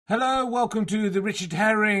Hello, welcome to the Richard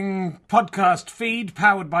Herring podcast feed,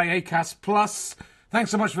 powered by Acast Plus.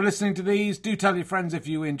 Thanks so much for listening to these. Do tell your friends if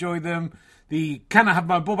you enjoy them. The Can I Have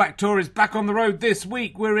My Ball Back tour is back on the road this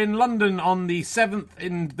week. We're in London on the 7th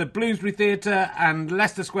in the Bloomsbury Theatre and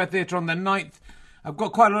Leicester Square Theatre on the 9th. I've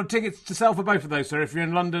got quite a lot of tickets to sell for both of those, so if you're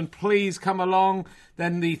in London, please come along.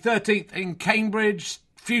 Then the 13th in Cambridge,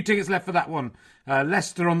 few tickets left for that one.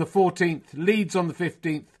 Leicester on the 14th, Leeds on the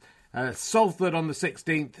 15th. Salford on the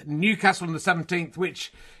 16th, Newcastle on the 17th,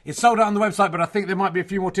 which is sold out on the website, but I think there might be a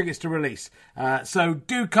few more tickets to release. So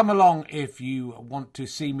do come along if you want to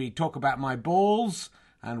see me talk about my balls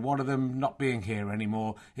and one of them not being here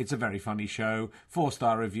anymore. It's a very funny show.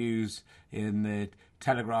 4-star reviews in the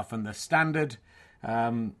Telegraph and the Standard.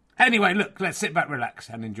 Anyway, look, let's sit back, relax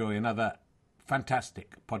and enjoy another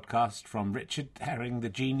fantastic podcast from Richard Herring, the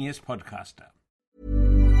genius podcaster.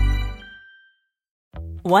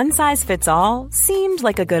 One size fits all seemed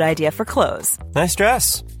like a good idea for clothes. Nice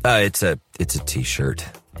dress. It's a t-shirt.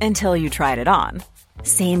 Until you tried it on.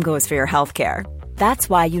 Same goes for your healthcare. That's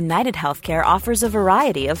why United Healthcare offers a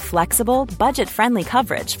variety of flexible, budget-friendly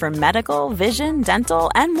coverage for medical, vision,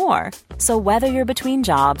 dental, and more. So whether you're between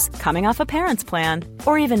jobs, coming off a parent's plan,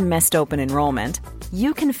 or even missed open enrollment,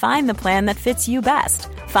 you can find the plan that fits you best.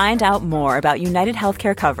 Find out more about United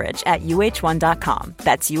Healthcare coverage at uh1.com.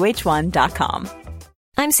 That's uh1.com.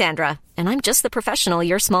 I'm Sandra, and I'm just the professional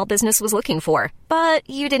your small business was looking for. But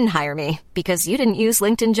you didn't hire me because you didn't use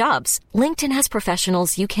LinkedIn Jobs. LinkedIn has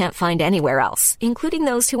professionals you can't find anywhere else, including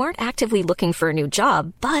those who aren't actively looking for a new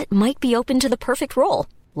job, but might be open to the perfect role,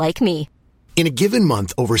 like me. In a given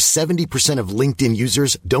month, over 70% of LinkedIn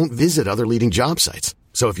users don't visit other leading job sites.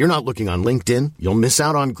 So if you're not looking on LinkedIn, you'll miss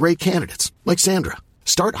out on great candidates, like Sandra.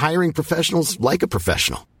 Start hiring professionals like a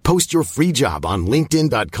professional. Post your free job on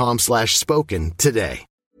linkedin.com/spoken today.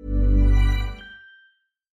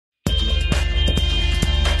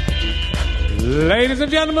 Ladies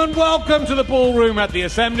and gentlemen, welcome to the ballroom at the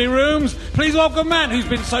Assembly Rooms. Please welcome a man who's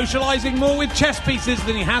been socialising more with chess pieces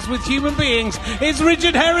than he has with human beings. It's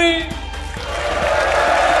Richard Herring.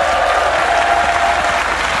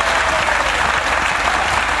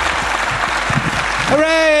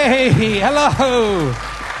 Hooray! Hello!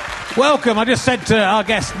 Welcome. I just said to our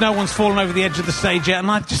guest, no one's fallen over the edge of the stage yet, and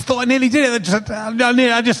I just thought I nearly did it.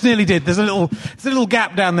 I just nearly did. There's a little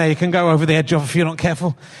gap down there you can go over the edge of if you're not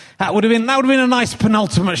careful. That would have been a nice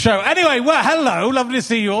penultimate show. Anyway, well, hello. Lovely to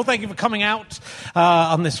see you all. Thank you for coming out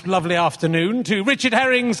on this lovely afternoon to Richard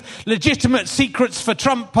Herring's Legitimate Secrets for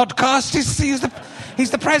Trump podcast.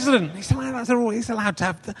 He's the president. He's allowed to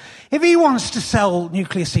have if he wants to sell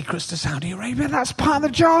nuclear secrets to Saudi Arabia, that's part of the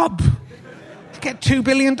job. Get $2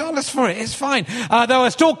 billion for it. It's fine. Though I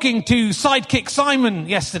was talking to Sidekick Simon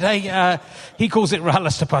yesterday. He calls it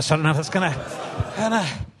RHLSTP. I don't know if that's going to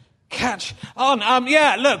catch on.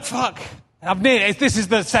 Yeah, look, fuck. This is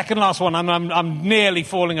the second last one. I'm nearly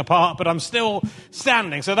falling apart, but I'm still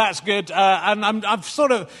standing, so that's good. And I've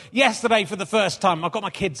sort of, yesterday for the first time, I've got my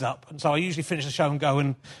kids up, and so I usually finish the show and go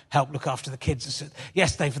and help look after the kids.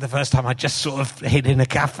 Yesterday for the first time, I just sort of hid in a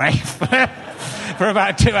cafe for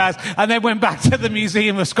about 2 hours, and then went back to the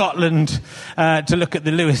Museum of Scotland to look at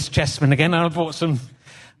the Lewis chessmen again, and I bought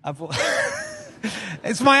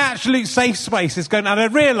it's my absolute safe space. It's going, and I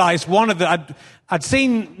realised one of the, I'd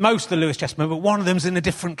seen most of the Lewis chessmen, but one of them's in a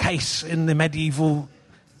different case in the medieval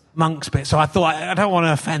monks bit. So I thought, I don't want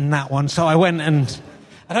to offend that one. So I went, and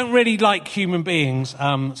I don't really like human beings.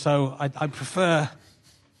 So I prefer,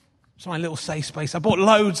 it's my little safe space. I bought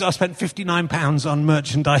loads. I spent £59 on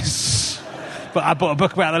merchandise. But I bought a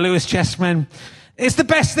book about the Lewis chessmen. It's the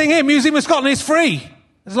best thing here. Museum of Scotland is free.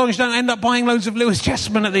 As long as you don't end up buying loads of Lewis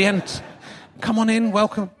chessmen at the end. Come on in,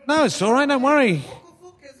 welcome. No, it's all right, don't worry.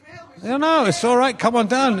 No, it's all right, come on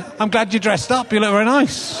down. I'm glad you dressed up, you look very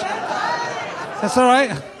nice. That's all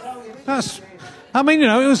right. It was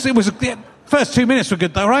the first 2 minutes were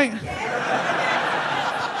good though, right?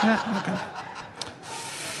 Yeah,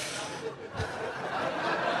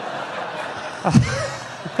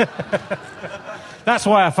 okay. That's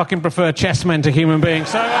why I fucking prefer chessmen to human beings.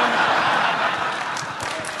 So,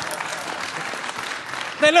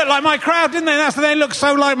 they look like my crowd, didn't they? They look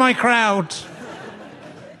so like my crowd.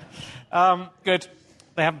 Good.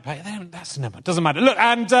 They haven't paid. That's never. Doesn't matter. Look,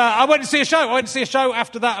 and I went to see a show.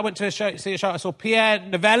 After that, I went to see a show. I saw Pierre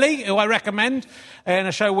Novelli, who I recommend, in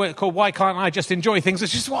a show called Why Can't I Just Enjoy Things?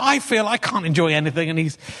 It's just what I feel. I can't enjoy anything, and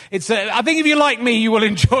I think if you like me, you will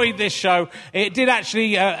enjoy this show. It did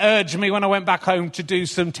actually urge me when I went back home to do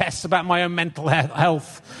some tests about my own mental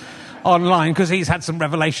health online, because he's had some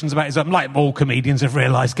revelations about his own, like all comedians have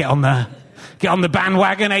realised, get on the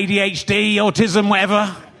bandwagon, ADHD, autism,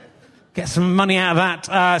 whatever. Get some money out of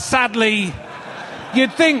that. Sadly,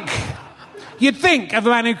 you'd think of a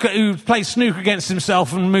man who plays snooker against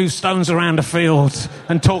himself and moves stones around a field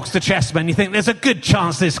and talks to chessmen. You think there's a good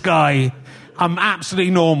chance this guy, I'm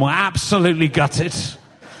absolutely normal, absolutely gutted.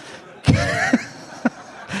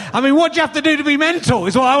 I mean, what do you have to do to be mental?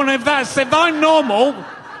 Is what I want to know. If I'm normal,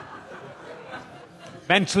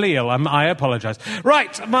 mentally ill, I apologise.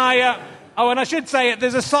 Right, and I should say,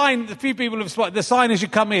 there's a sign, a few people have spotted, the sign as you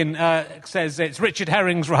come in says it's Richard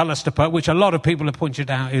Herring's RHLSTP, which a lot of people have pointed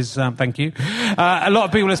out is, thank you, a lot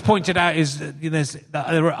of people have pointed out is,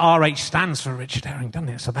 RH stands for Richard Herring, doesn't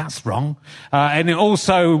it? So that's wrong. And it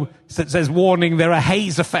also says, warning, there are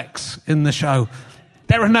haze effects in the show.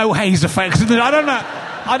 There are no haze effects.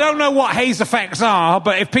 I don't know what haze effects are,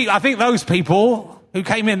 but I think those people who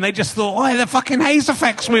came in, they just thought, oh, the fucking haze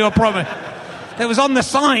effects we were promised. It was on the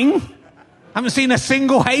sign. I haven't seen a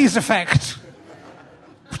single haze effect.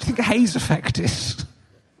 What do you think a haze effect is?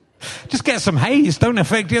 Just get some haze. Don't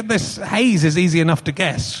affect it. This haze is easy enough to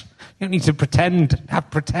guess. You don't need to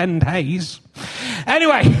have pretend haze.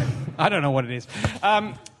 Anyway, I don't know what it is.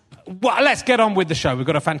 Well, let's get on with the show. We've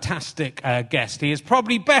got a fantastic guest. He is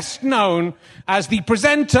probably best known as the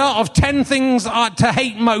presenter of 10 Things to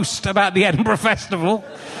Hate Most About the Edinburgh Festival.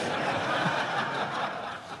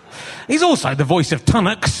 He's also the voice of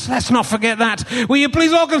Tunnocks. Let's not forget that. Will you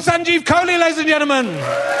please welcome Sanjeev Kohli, ladies and gentlemen?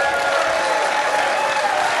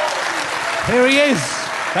 Here he is.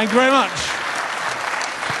 Thank you very much.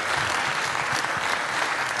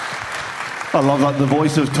 I love that, the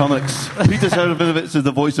voice of Tunnocks. Peter Serafinovich is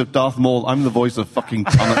the voice of Darth Maul. I'm the voice of fucking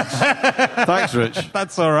Tunnocks. Thanks, Rich.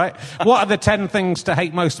 That's all right. What are the 10 things to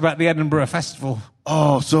hate most about the Edinburgh Festival?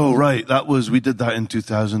 Oh, so, right, we did that in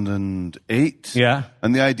 2008. Yeah.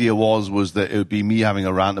 And the idea was that it would be me having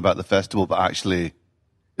a rant about the festival, but actually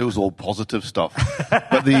it was all positive stuff.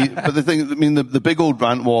 but the thing, I mean, the big old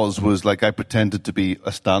rant was like I pretended to be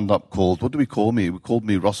a stand-up called, what do we call me? We called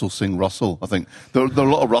me Russell Singh Russell, I think. There are a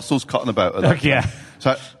lot of Russells cutting about at that yeah. time.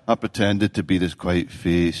 So I pretended to be this quite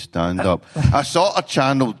face stand-up. I sort of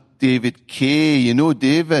channeled David Kay, you know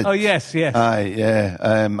David? Oh, yes. Aye,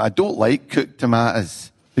 yeah. I don't like cooked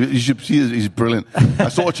tomatoes. You should see, he's brilliant. I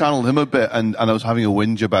sort of channeled him a bit, and I was having a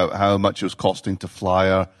whinge about how much it was costing to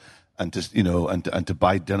flyer and to, and to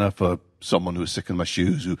buy dinner for someone who was sick in my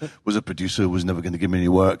shoes, who was a producer who was never going to give me any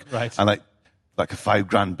work. Right. And like a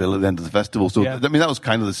 $5,000 bill at the end of the festival. So, yeah. I mean, that was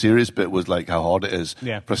kind of the serious bit, was like how hard it is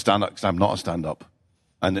for a stand-up, because I'm not a stand-up.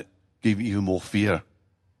 And it gave me even more fear.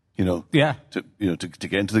 To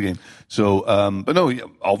get into the game. So, but no,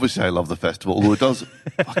 obviously I love the festival, although it does,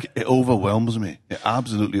 it overwhelms me. It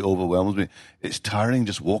absolutely overwhelms me. It's tiring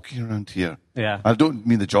just walking around here. Yeah. I don't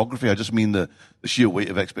mean the geography, I just mean the sheer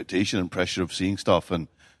weight of expectation and pressure of seeing stuff. And,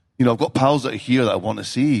 I've got pals that are here that I want to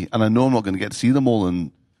see, and I know I'm not going to get to see them all,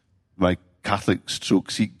 and my Catholic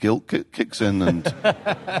Sikh guilt kicks in, and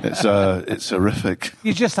it's horrific.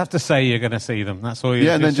 You just have to say you're going to see them. That's all you.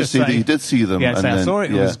 Yeah, and then just say that you did see them. Yeah, and I saw it.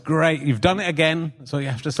 It was great. You've done it again. That's all you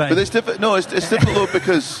have to say. But it's difficult. No, it's difficult though,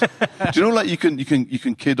 because do you know, like you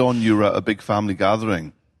can kid on you're at a big family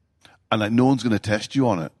gathering, and like no one's going to test you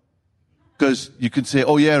on it, because you can say,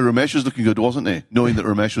 "Oh yeah, Ramesh was looking good, wasn't he?" Knowing that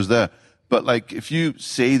Ramesh was there. But like, if you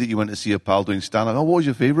say that you went to see a pal doing stand-up, what was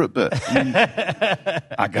your favourite bit?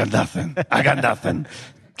 I got nothing.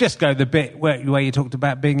 Just go the bit where you talked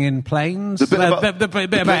about being in planes. The bit about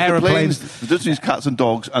aeroplanes. The difference between cats and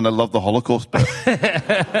dogs, and I love the Holocaust bit.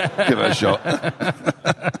 Give it a shot.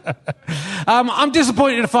 I'm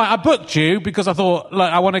disappointed to find I booked you because I thought,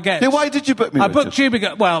 I want to get... Yeah, why did you book me, I Richard? booked you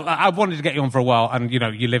because, I wanted to get you on for a while, and,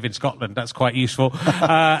 you live in Scotland. That's quite useful.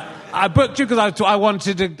 I booked you because I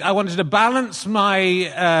wanted to balance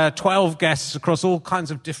my 12 guests across all kinds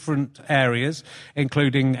of different areas,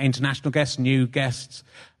 including international guests, new guests,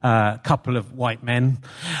 a couple of white men,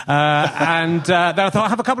 and then I thought I'd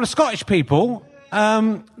have a couple of Scottish people.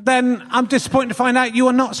 Then I'm disappointed to find out you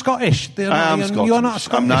are not Scottish. I am Scottish. You are not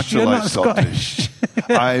Scottish. I'm naturalised Scottish.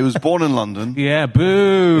 I was born in London. Yeah,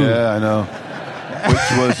 boo. Yeah, I know.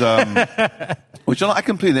 Which I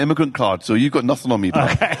complete the immigrant card, so you've got nothing on me, pal.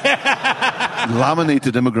 Okay.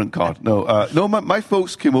 Laminated immigrant card. No, my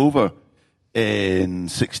folks came over in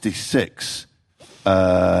 '66.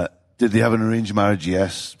 Did they have an arranged marriage?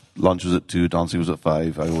 Yes. Lunch was at 2, dancing was at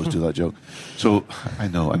 5. I always do that joke. So, I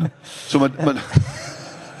know. So, I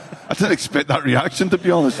didn't expect that reaction, to be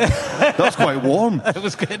honest. That was quite warm. It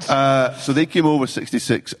was good. So they came over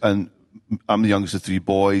 66, and I'm the youngest of 3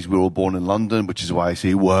 boys. We were all born in London, which is why I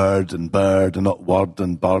say word and bird and not word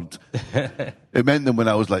and bird. It meant that when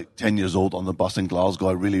I was like 10 years old on the bus in Glasgow,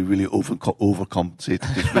 I really, really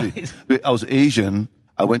overcompensated. I was Asian,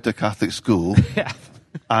 I went to Catholic school,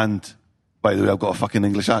 and by the way, I've got a fucking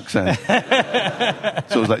English accent.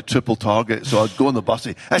 So it was like triple target. So I'd go on the bus,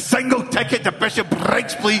 say, a single ticket to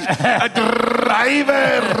Bishopbriggs, please. A driver.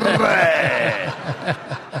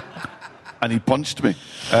 And he punched me.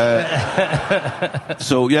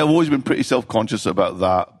 So, yeah, I've always been pretty self-conscious about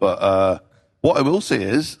that. But what I will say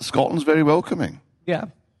is Scotland's very welcoming. Yeah.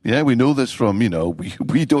 Yeah, we know this from,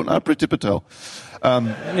 we don't have Priti Patel.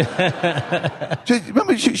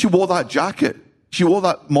 Remember, she wore that jacket. She wore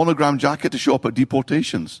that monogram jacket to show up at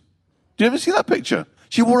deportations. Do you ever see that picture?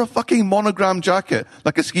 She wore a fucking monogram jacket,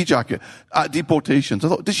 like a ski jacket, at deportations. I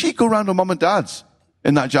thought, did she go around with mum and dad's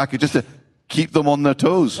in that jacket just to keep them on their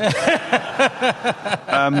toes? I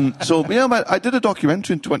did a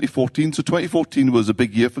documentary in 2014. So 2014 was a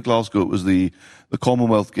big year for Glasgow. It was the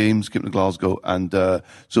Commonwealth Games came to Glasgow. And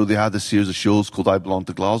so they had this series of shows called I Belong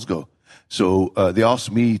to Glasgow. So they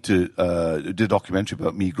asked me to do a documentary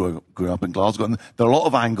about me growing up in Glasgow. And there are a lot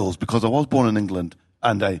of angles because I was born in England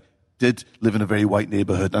and I did live in a very white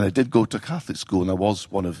neighbourhood and I did go to Catholic school and I was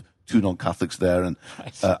one of 2 non-Catholics there. And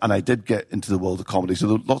I did get into the world of comedy. So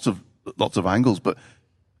there were lots of angles. But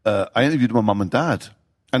I interviewed my mum and dad.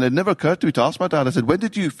 And it never occurred to me to ask my dad. I said, when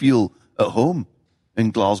did you feel at home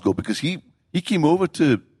in Glasgow? Because he came over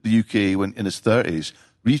to the UK when in his 30s,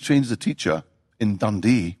 retrained as a teacher in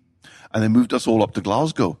Dundee, and then moved us all up to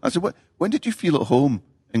Glasgow. I said, when did you feel at home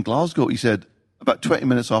in Glasgow? He said, about 20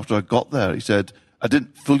 minutes after I got there. He said, I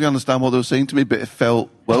didn't fully understand what they were saying to me, but it felt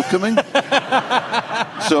welcoming.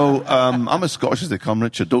 So I'm as Scottish as they come,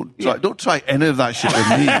 Richard. Don't try any of that shit with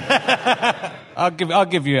me. I'll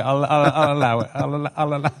give you it. I'll allow it. I'll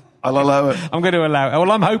allow it. I'm going to allow it.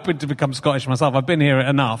 Well, I'm hoping to become Scottish myself. I've been here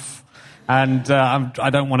enough. And I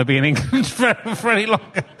don't want to be in England for any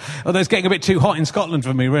longer. Although it's getting a bit too hot in Scotland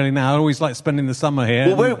for me, really, now. I always like spending the summer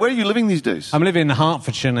here. Well, where are you living these days? I'm living in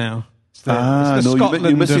Hertfordshire now.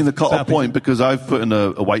 You're missing the cut-off point because I've put in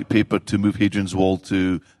a white paper to move Hadrian's Wall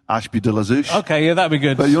to Ashby de la Zouch. Okay, yeah, that'd be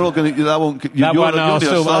good. But you're not going to. That won't. I'll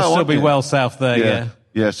still be well south there. Yeah.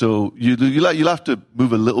 Yeah. So you'll have to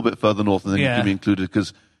move a little bit further north, and then you can be included.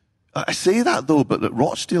 Because I say that though, but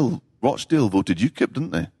Rochdale voted UKIP,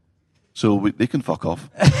 didn't they? So they can fuck off.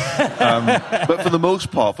 But for the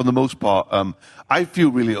most part, I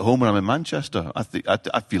feel really at home when I'm in Manchester. I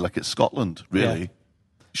feel like it's Scotland, really. Yeah.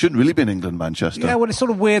 Shouldn't really be in England, Manchester. Yeah, well, it's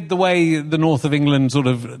sort of weird the way the north of England sort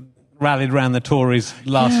of rallied around the Tories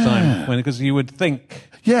last time, because you would think...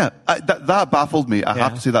 Yeah, that baffled me. I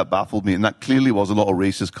have to say that baffled me, and that clearly was a lot of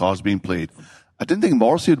racist cards being played. I didn't think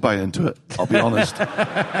Morrissey would buy into it, I'll be honest.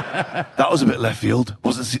 That was a bit left field.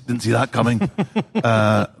 Didn't see that coming.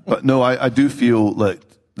 But no, I do feel like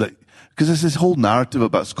because there's this whole narrative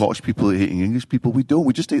about Scottish people hating English people. We don't.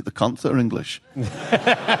 We just hate the cunts that are English.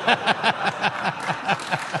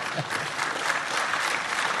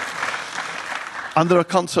 And there are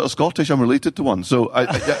cunts that are Scottish. I'm related to one. So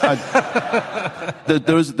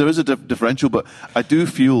there is a differential, but I do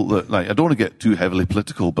feel that, I don't want to get too heavily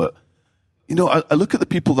political, but I look at the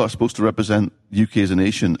people that are supposed to represent the UK as a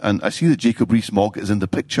nation, and I see that Jacob Rees-Mogg is in the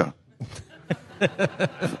picture. The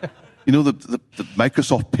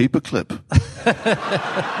Microsoft paperclip.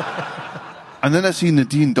 And then I see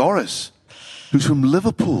Nadine Dorries, who's from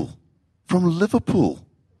Liverpool,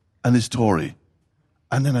 and is Tory.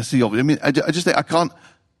 And then I see, I just think I can't,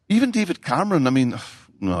 even David Cameron,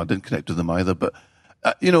 no, I didn't connect with them either, but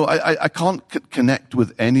I can't connect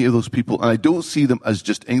with any of those people, and I don't see them as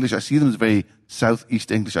just English. I see them as very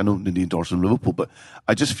Southeast English. I know Nadine Dorries from Liverpool, but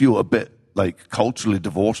I just feel a bit culturally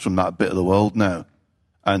divorced from that bit of the world now.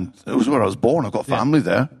 And it was where I was born. I've got family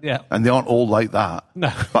there, and they aren't all like that.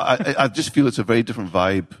 No, but I just feel it's a very different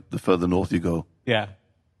vibe the further north you go. Yeah.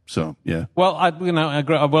 So yeah. Well, I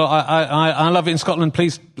love it in Scotland.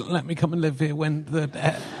 Please let me come and live here when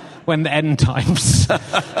the end times.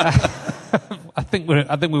 I think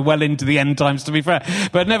we're well into the end times, to be fair.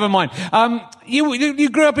 But never mind. You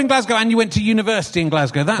grew up in Glasgow and you went to university in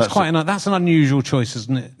Glasgow. That's an unusual choice,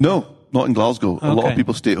 isn't it? No, not in Glasgow. Okay. A lot of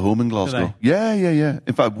people stay at home in Glasgow. Yeah.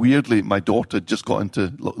 In fact, weirdly, my daughter just got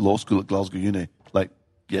into law school at Glasgow Uni,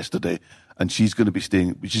 yesterday. And she's going to be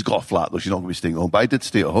she's got a flat, though she's not going to be staying at home. But I did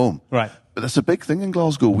stay at home. Right. But that's a big thing in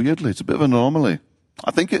Glasgow, weirdly. It's a bit of an anomaly. I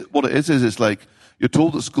think what it is it's like, you're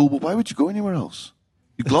told at school, well, why would you go anywhere else?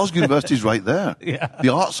 Glasgow University's right there. Yeah. The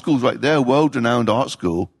art school's right there, world-renowned art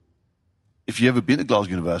school. If you've ever been to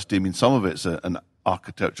Glasgow University, some of it's an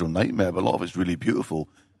architectural nightmare, but a lot of it's really beautiful.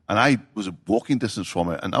 And I was a walking distance from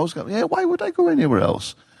it, and I was going, why would I go anywhere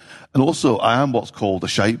else? And also, I am what's called a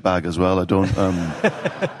shite bag as well. I don't,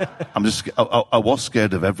 I was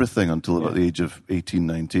scared of everything until about the age of 18,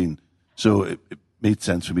 19. So made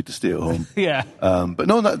sense for me to stay at home. Yeah. But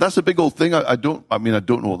no, that's a big old thing. I don't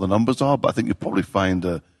know what the numbers are, but I think you probably find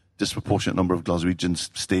a disproportionate number of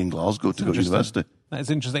Glaswegians stay in Glasgow to go to university.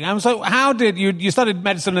 That's interesting. So how did you studied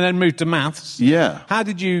medicine and then moved to maths? Yeah. How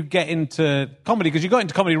did you get into comedy? Because you got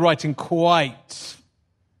into comedy writing quite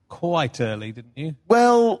early, didn't you?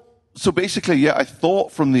 Well, so basically, yeah, I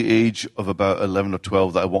thought from the age of about 11 or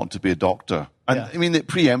 12 that I wanted to be a doctor. And Yeah. I mean, it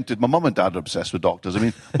preempted. My mum and dad are obsessed with doctors. I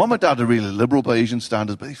mean, mum and dad are really liberal by Asian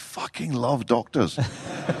standards, but they fucking love doctors.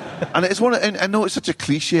 And it's and I know it's such a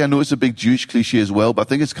cliche. I know it's a big Jewish cliche as well, but I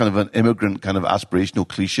think it's kind of an immigrant kind of aspirational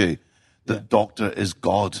cliche that doctor is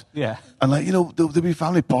God. Yeah. And like, there'll be a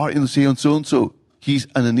family party and they'll say, so he's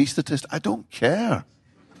an anaesthetist. I don't care.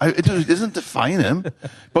 It doesn't define him.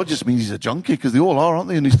 But it just means he's a junkie, because they all are, aren't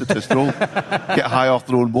they, anaesthetists? They all get high off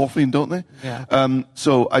their own morphine, don't they? Yeah.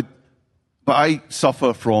 But I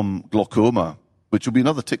suffer from glaucoma, which will be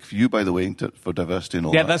another tick for you, by the way, for diversity and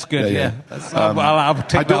all that. Yeah, that's good, yeah. I'll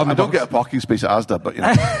take I that on the don't box. get a parking space at Asda,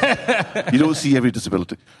 but, you don't see every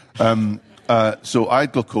disability. So I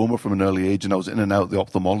had glaucoma from an early age, and I was in and out the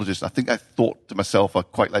ophthalmologist. I think I thought to myself,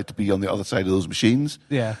 I'd quite like to be on the other side of those machines.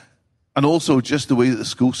 Yeah. And also just the way that the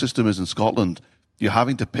school system is in Scotland, you're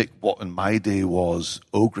having to pick what in my day was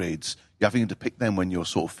O grades. You're having to pick them when you're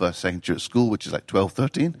sort of first, second year at school, which is like 12,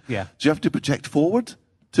 13. Yeah. So you have to project forward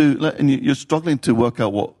and you're struggling to work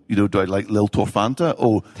out what, do I like Lil Torfanta,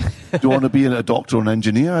 or do I want to be a doctor or an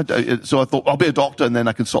engineer? So I thought, I'll be a doctor and then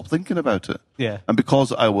I can stop thinking about it. Yeah. And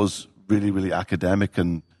because I was really, really academic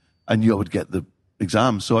and I knew I would get the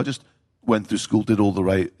exams, so I just went through school, did all the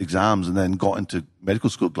right exams, and then got into medical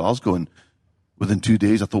school at Glasgow. And within 2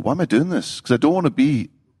 days, I thought, why am I doing this? Because I don't want to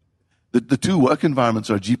be... The two work environments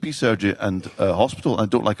are GP surgery and hospital, and I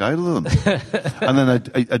don't like either of them. And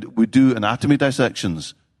then we do anatomy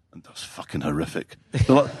dissections, and that was fucking horrific.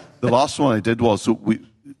 The last one I did was,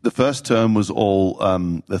 the first term was all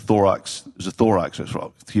the thorax. It was a thorax,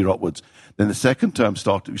 so it's here upwards. Then the second term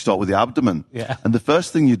we start with the abdomen. Yeah. And the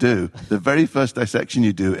first thing you do, the very first dissection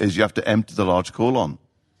you do, is you have to empty the large colon.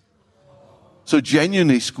 So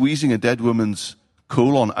genuinely squeezing a dead woman's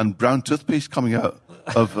colon and brown toothpaste coming out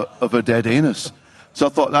of a dead anus. So I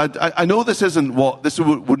thought, I know this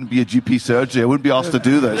wouldn't be a GP surgery. I wouldn't be asked to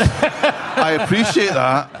do this. I appreciate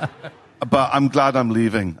that, but I'm glad I'm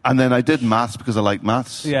leaving. And then I did maths because I like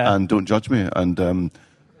maths. Yeah. And don't judge me. And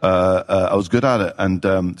I was good at it.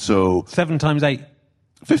 And so 7 times 8.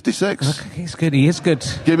 56. Okay, he's good. He is good.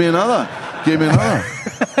 Give me another.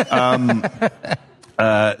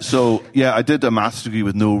 So yeah, I did a maths degree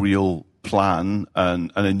with no real plan,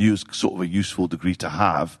 and I knew it was sort of a useful degree to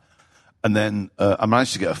have. And then I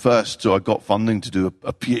managed to get a first, so I got funding to do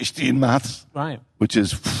a PhD in maths, Right. which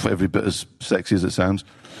is every bit as sexy as it sounds.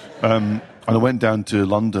 And I went down to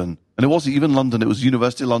London, and it wasn't even London; it was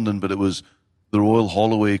University of London, but it was the Royal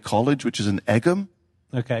Holloway College, which is in Egham.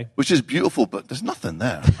 Okay. Which is beautiful, but there's nothing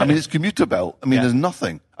there. I mean, it's commuter belt. I mean, There's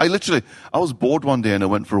nothing. I was bored one day and I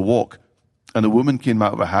went for a walk, and a woman came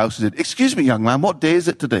out of her house and said, "Excuse me, young man, what day is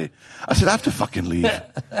it today?" I said, "I have to fucking leave.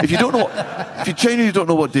 If you genuinely don't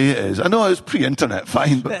know what day it is," I know it was pre-internet,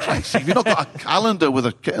 fine, but Christ, if you've not got a calendar with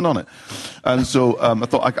a kitten on it. And so I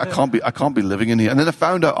thought, I can't be living in here. And then I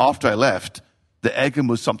found out after I left that Egham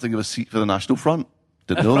was something of a seat for the National Front.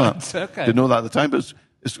 Didn't know that. Okay. Didn't know that at the time, but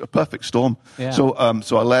it's a perfect storm. Yeah. So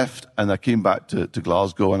I left and I came back to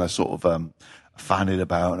Glasgow, and I sort of fannied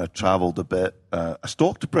about and I travelled a bit. I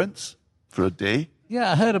stalked the Prince for a day.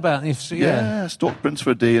 Yeah, I heard about it. Yeah, I stalked Prince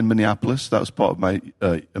for a day in Minneapolis. That was part of my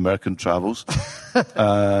American travels.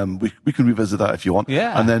 We can revisit that if you want.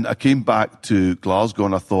 Yeah. And then I came back to Glasgow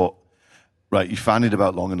and I thought, right, you fannied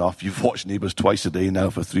about long enough. You've watched Neighbours twice a day now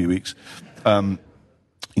for 3 weeks.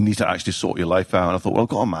 You need to actually sort your life out. And I thought, well, I've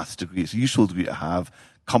got a maths degree. It's a useful degree to have.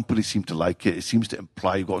 Companies seem to like it. It seems to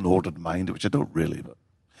imply you've got an ordered mind, which I don't really. But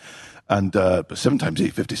 7 times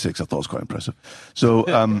 8, 56, I thought was quite impressive. So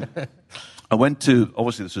I went to,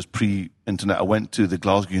 obviously this was pre-internet, I went to the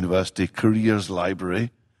Glasgow University Careers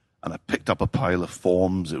Library, and I picked up a pile of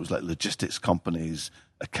forms. It was like logistics companies,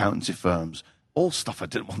 accountancy firms, all stuff I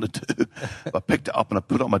didn't want to do. But I picked it up and I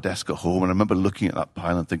put it on my desk at home, and I remember looking at that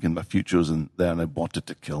pile and thinking my future was in there, and I wanted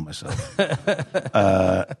to kill myself.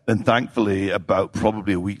 And thankfully, about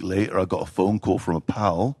probably a week later, I got a phone call from a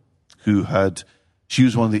pal she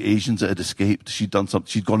was one of the Asians that had escaped. She'd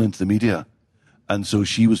gone into the media. And so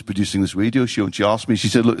she was producing this radio show, and she asked me, she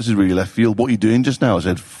said, "Look, this is really left field. What are you doing just now?" I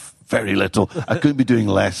said, "Very little. I couldn't be doing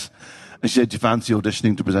less." And she said, "Do you fancy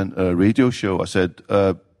auditioning to present a radio show?" I said,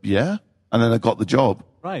 "Yeah." And then I got the job.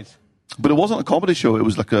 Right. But it wasn't a comedy show. It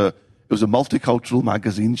was a multicultural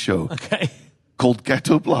magazine show. Okay. called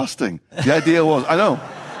ghetto blasting. The idea was, I know,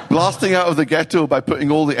 blasting out of the ghetto by putting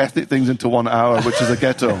all the ethnic things into 1 hour, which is a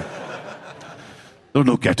ghetto. There were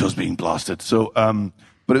no ghettos being blasted. So,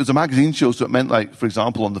 but it was a magazine show, so it meant, like, for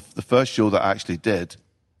example, on the first show that I actually did,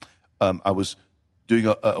 I was doing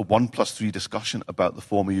a 1+3 discussion about the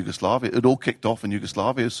former Yugoslavia. It all kicked off in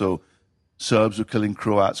Yugoslavia, so Serbs were killing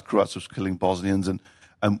Croats, Croats were killing Bosnians, and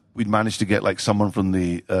we'd managed to get like someone from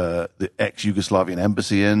the ex-Yugoslavian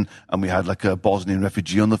embassy in, and we had like a Bosnian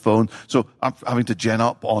refugee on the phone. So I'm having to gen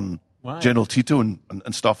up on General Tito and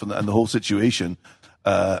stuff and the whole situation,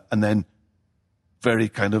 and then very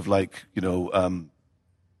kind of like, you know,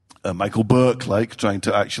 Michael Burke, like trying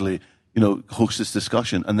to actually, you know, host this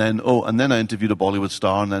discussion. And then I interviewed a Bollywood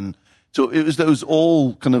star, and then, so it was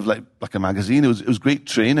all kind of like a magazine. It was great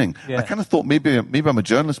training. Yeah. I kind of thought maybe I'm a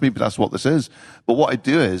journalist, maybe that's what this is. But what I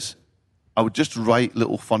do is I would just write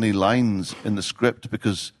little funny lines in the script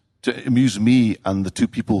because to amuse me and the two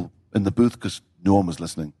people in the booth, because no one was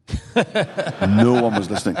listening. No one was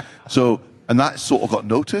listening. So, and that sort of got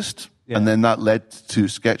noticed. Yeah. And then that led to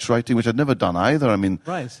sketch writing, which I'd never done either. I mean,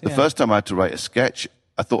 the first time I had to write a sketch,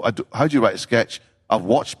 I thought, how do you write a sketch? I've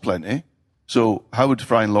watched plenty. So how would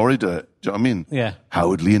Fry and Laurie do it? Do you know what I mean? Yeah. How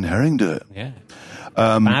would Lee and Herring do it? Yeah.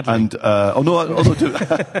 No,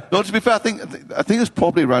 to be fair, I think it's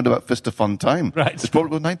probably around about Fist of Fun time. Right. It's probably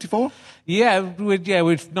about 94. Yeah,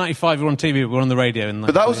 with 95 we were on TV, we were on the radio.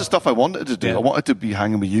 But that was the stuff I wanted to do. Yeah. I wanted to be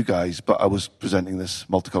hanging with you guys, but I was presenting this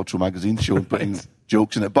multicultural magazine show and putting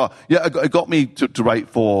jokes in it. But yeah, it got me to write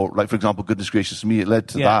for, like, for example, Goodness Gracious Me. It led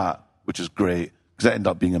to that, which is great, because that ended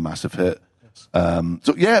up being a massive hit.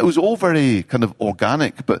 So yeah, it was all very kind of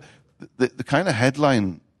organic, but the kind of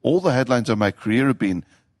headline, all the headlines of my career have been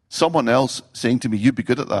someone else saying to me, you'd be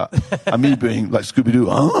good at that. And me being like Scooby-Doo,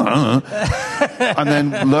 and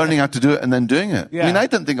then learning how to do it and then doing it. Yeah. I mean, I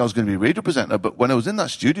didn't think I was going to be a radio presenter, but when I was in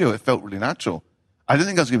that studio, it felt really natural. I didn't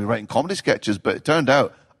think I was going to be writing comedy sketches, but it turned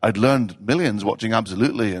out I'd learned millions watching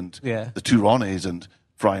Absolutely and the Two Ronnies and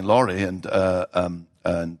Fry and Laurie, and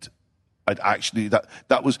I'd actually,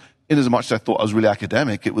 that was, in as much as I thought I was really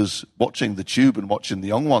academic, it was watching The Tube and watching the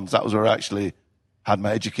young ones. That was where I actually had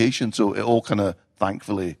my education. So it all kind of,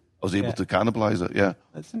 thankfully, I was able to cannibalize it. Yeah,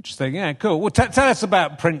 that's interesting. Yeah, cool. Well, tell us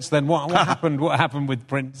about Prince then. What happened? What happened with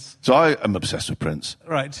Prince? So I am obsessed with Prince.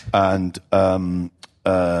 Right. And I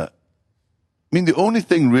mean, the only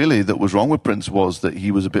thing really that was wrong with Prince was that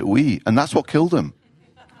he was a bit wee, and that's what killed him.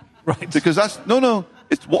 Right. Because that's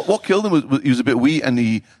it's what killed him was he was a bit wee, and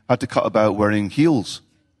he had to cut about wearing heels,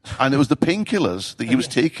 and it was the painkillers that he was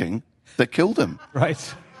taking that killed him. Right.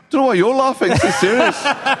 I don't know why you're laughing. It's serious.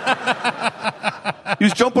 He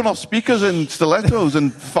was jumping off speakers in stilettos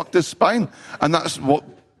and fucked his spine. And that's what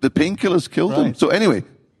the painkillers killed him. So anyway,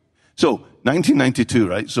 1992,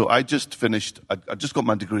 right? So I just finished, I just got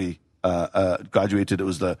my degree, graduated. It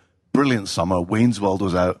was the brilliant summer. Wayne's World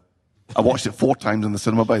was out. I watched it 4 times in the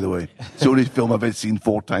cinema, by the way. It's the only film I've ever seen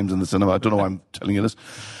 4 times in the cinema. I don't know why I'm telling you this.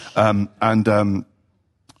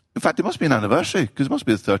 In fact, it must be an anniversary, because it must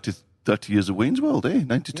be the 30 years of Wayne's World,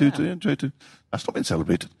 92 to 22. That's not been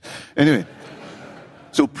celebrated. Anyway,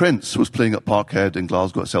 so Prince was playing at Parkhead in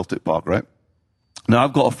Glasgow at Celtic Park, right? Now,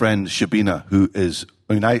 I've got a friend, Shabina, who is,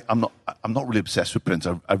 I mean, I'm not really obsessed with Prince.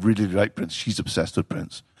 I really like Prince. She's obsessed with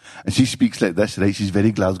Prince. And she speaks like this, right? She's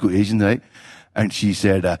very Glasgow Asian, right? And she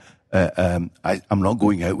said, I'm not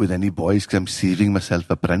going out with any boys because I'm saving myself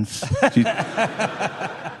a Prince.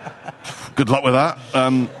 Good luck with that.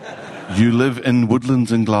 You live in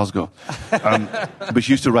Woodlands in Glasgow. But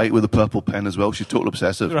she used to write with a purple pen as well. She's total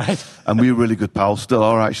obsessive. Right. And we were really good pals, still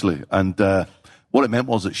are actually. And what it meant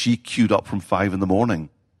was that she queued up from 5 a.m.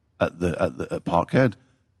 at Parkhead.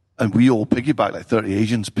 And we all piggybacked, like 30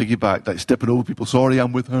 Asians piggybacked, like stepping over people. Sorry,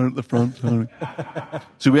 I'm with her at the front. Sorry.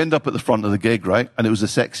 So we end up at the front of the gig, right? And it was a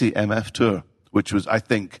Sexy MF tour, which was, I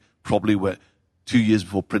think, probably 2 years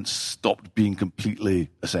before Prince stopped being completely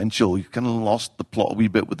essential. He kind of lost the plot a wee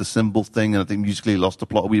bit with the symbol thing, and I think musically he lost the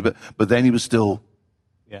plot a wee bit. But then he was still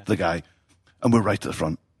the guy. And we're right at the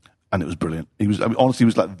front. And it was brilliant. He was, I mean, honestly, he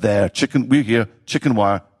was like there. We're here, Chicken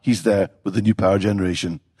Wire. He's there with the New Power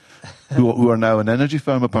Generation, who are now an energy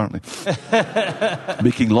firm, apparently.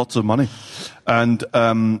 Making lots of money. And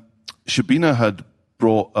Shabina had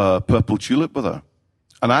brought a purple tulip with her.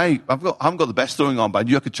 And I haven't got the best throwing on, but I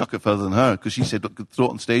knew I could chuck it further than her, because she said, look, I could throw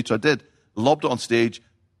it on stage. So I did. Lobbed it on stage,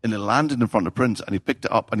 and it landed in front of Prince, and he picked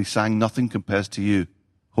it up, and he sang Nothing Compares to You,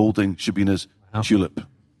 holding Shabina's tulip.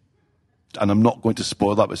 And I'm not going to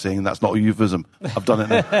spoil that by saying that's not a euphemism. I've done it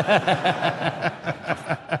now.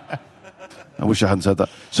 I wish I hadn't said that.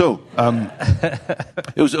 So,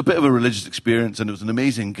 it was a bit of a religious experience, and it was an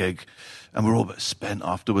amazing gig. and we were all a bit spent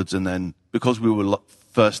afterwards. And then because we were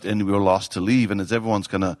first in, we were last to leave. And as everyone's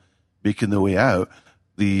kind of making their way out,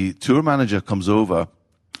 the tour manager comes over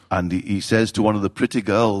and he says to one of the pretty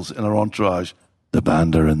girls in our entourage, "The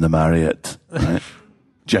band are in the Marriott." Right?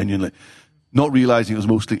 Genuinely. Not realizing it was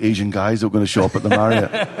mostly Asian guys that were going to show up at the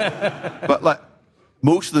Marriott. But like,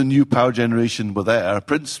 most of the new Power generation were there.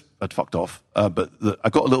 Prince had fucked off. But I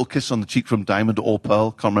got a little kiss on the cheek from Diamond All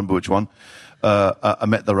Pearl. Can't remember which one. I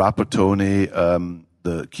met the rapper Tony,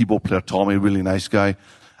 the keyboard player Tommy, really nice guy.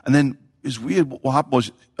 And then it's weird. What happened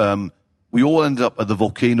was we all ended up at the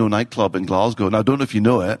Volcano nightclub in Glasgow. Now, I don't know if you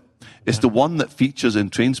know it. It's the one that features in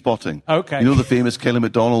Trainspotting. Okay. You know the famous Kelly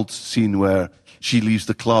MacDonald scene where she leaves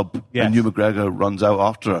the club and Hugh McGregor runs out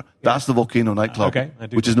after her. That's the Volcano nightclub,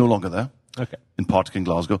 which is no longer there. Okay. In Partick in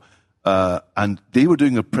Glasgow. And they were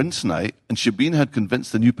doing a Prince night, and Shabine had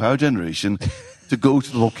convinced the new Power generation to go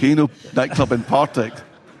to the Volcano nightclub in Partick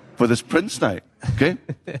for this Prince night. Okay?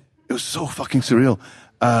 It was so fucking surreal.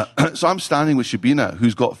 So I'm standing with Shabina,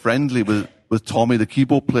 who's got friendly with Tommy, the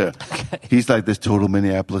keyboard player. Okay. He's like this total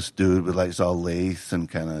Minneapolis dude with like all lace and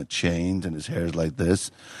kind of chained, and his hair's like this.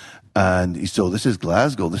 And he's so, "This is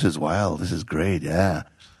Glasgow, this is wild, this is great, yeah."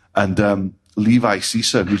 And Levi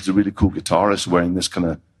Cisa, who's the really cool guitarist, wearing this kind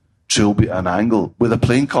of trilby at an angle with a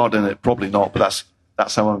playing card in it, probably not, but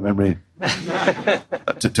that's how my memory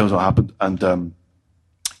tells what happened. And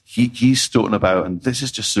he's stoating about, and this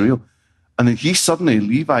is just surreal. And then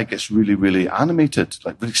Levi gets really, really animated,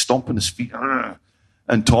 like really stomping his feet.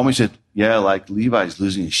 And Tommy said, "Yeah, like Levi's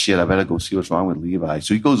losing his shit. I better go see what's wrong with Levi."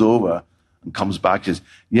 So he goes over and comes back and says,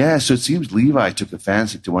 "Yeah, so it seems Levi took a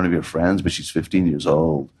fancy to one of your friends, but she's 15 years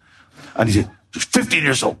old. And he said, "She's 15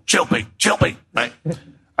 years old. Chill me. Right?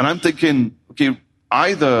 And I'm thinking, okay,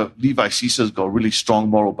 either Levi Cisa's got a really strong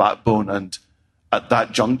moral backbone and at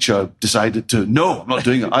that juncture decided to, "No, I'm not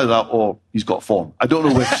doing it." Either that or he's got form. I don't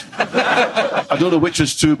know which. I don't know which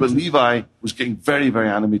is true, but Levi was getting very, very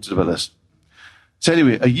animated about this. So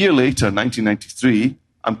anyway, a year later, 1993,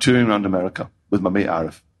 I'm touring around America with my mate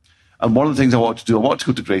Arif. And one of the things I wanted to do, I wanted to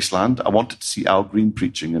go to Graceland. I wanted to see Al Green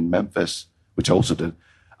preaching in Memphis, which I also did.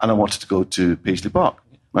 And I wanted to go to Paisley Park,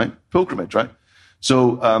 right? Pilgrimage, right?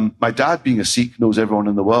 So my dad, being a Sikh, knows everyone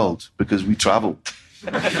in the world because we travel.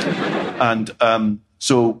 And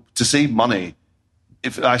so to save money,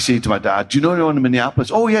 if I say to my dad, "Do you know anyone in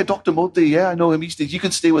Minneapolis?" "Oh, yeah, Dr. Modi. Yeah, I know him. You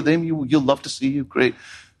can stay with him. You'll love to see you. Great."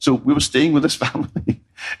 So we were staying with this family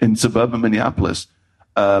in suburban Minneapolis.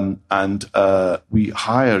 And we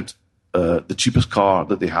hired the cheapest car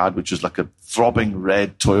that they had, which was like a throbbing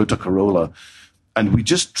red Toyota Corolla. And we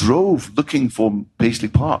just drove looking for Paisley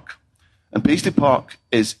Park. And Paisley Park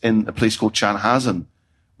is in a place called Chanhassen,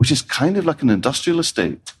 which is kind of like an industrial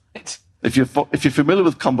estate. If you're familiar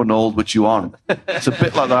with Cumbernauld, which you aren't, it's a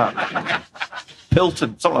bit like that.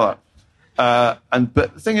 Pilton, something like that.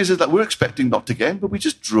 But the thing is that we're expecting not to get in, but we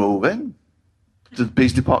just drove in to the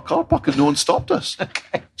Paisley Park car park and no one stopped us.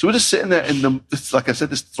 Okay. So we're just sitting there in like I said,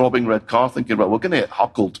 this throbbing red car thinking, right, we're going to get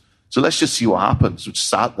huckled. So let's just see what happens. We just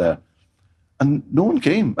sat there. And no one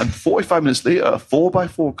came. And 45 minutes later, a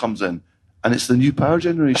 4x4 comes in. And it's the new Power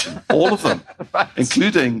generation. All of them. Right.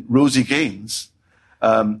 Including Rosie Gaines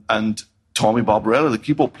and Tommy Barbarella, the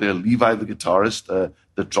keyboard player, Levi, the guitarist,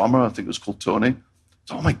 the drummer, I think it was called Tony.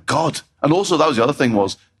 So, oh, my God. And also, that was the other thing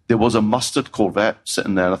was, there was a mustard Corvette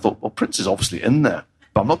sitting there. And I thought, well, Prince is obviously in there.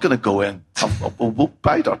 But I'm not going to go in. We'll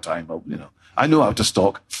bide our time. I know how to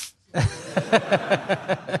stalk.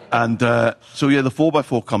 And so, yeah, the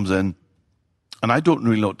 4x4 comes in. And I don't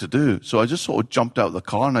really know what to do. So I just sort of jumped out of the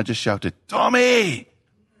car and I just shouted, "Tommy!"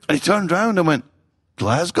 And he turned around and went,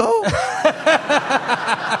 "Glasgow?" I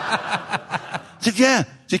said, "Yeah." So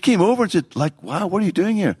he came over and said, like, "Wow, what are you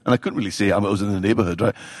doing here?" And I couldn't really say it. I was in the neighborhood,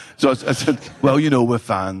 right? So I said, "Well, we're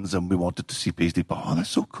fans and we wanted to see Paisley Park." "Oh, that's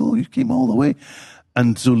so cool. You came all the way."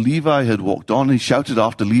 And so Levi had walked on and he shouted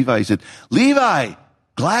after Levi. He said, "Levi,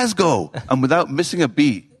 Glasgow." And without missing a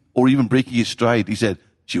beat or even breaking his stride, he said,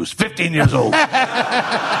 "She was 15 years old."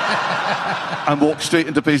 And walked straight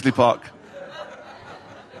into Paisley Park.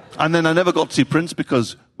 And then I never got to see Prince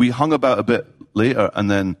because we hung about a bit later and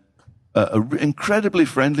then an incredibly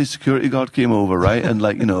friendly security guard came over, right? And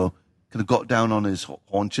kind of got down on his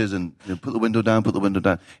haunches and put the window down.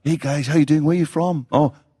 "Hey guys, how you doing? Where are you from?"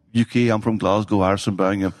 "Oh, UK, I'm from Glasgow, Harrison,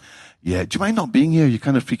 Birmingham." "Yeah, do you mind not being here? You're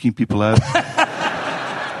kind of freaking people out."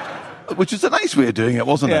 Which is a nice way of doing it,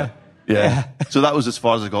 wasn't it? Yeah. So that was as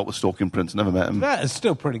far as I got with stalking Prince. Never met him. That is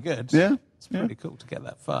still pretty good. Yeah. It's pretty cool to get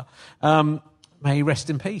that far. May he rest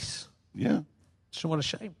in peace. Yeah. What a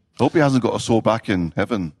shame. Hope he hasn't got a sore back in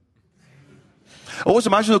heaven. I always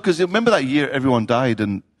imagine, though, because remember that year everyone died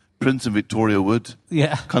and Prince and Victoria Wood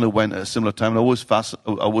kind of went at a similar time. And I always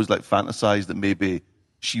like fantasized that maybe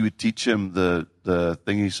she would teach him the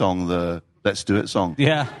thingy song, the Let's Do It song.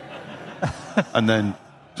 Yeah. And then,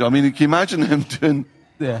 I mean, can you imagine him doing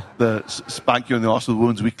the Spank You on the Arse with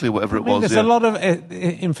Women's Weekly, whatever it was? There's a lot of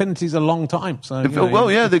Infinity's a long time. So he's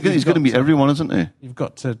going to meet everyone, isn't he? You've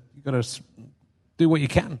got to do what you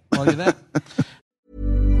can while you're there.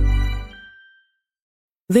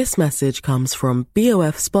 This message comes from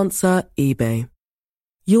BOF sponsor eBay.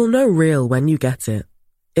 You'll know real when you get it.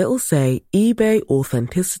 It'll say eBay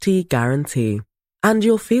Authenticity Guarantee. And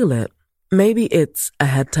you'll feel it. Maybe it's a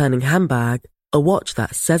head-turning handbag, a watch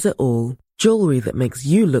that says it all, jewelry that makes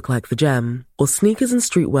you look like the gem, or sneakers and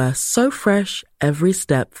streetwear so fresh every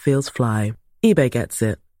step feels fly. eBay gets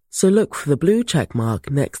it. So look for the blue check mark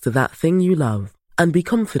next to that thing you love. And be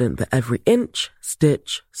confident that every inch,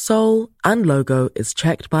 stitch, sole, and logo is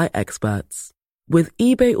checked by experts. With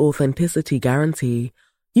eBay Authenticity Guarantee,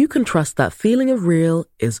 you can trust that feeling of real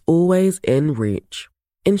is always in reach.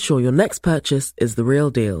 Ensure your next purchase is the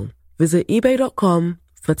real deal. Visit eBay.com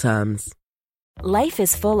for terms. Life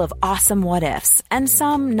is full of awesome what-ifs, and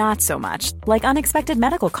some not so much, like unexpected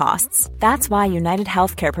medical costs. That's why United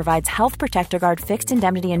Healthcare provides Health Protector Guard fixed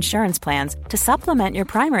indemnity insurance plans to supplement your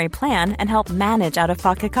primary plan and help manage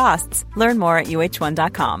out-of-pocket costs. Learn more at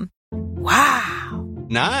UH1.com. Wow.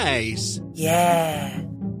 Nice. Yeah.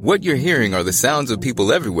 What you're hearing are the sounds of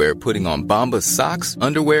people everywhere putting on Bombas socks,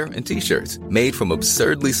 underwear, and T-shirts made from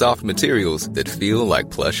absurdly soft materials that feel like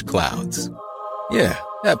plush clouds. Yeah,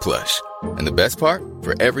 that plush. And the best part?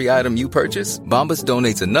 For every item you purchase, Bombas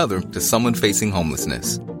donates another to someone facing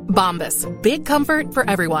homelessness. Bombas. Big comfort for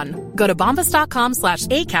everyone. Go to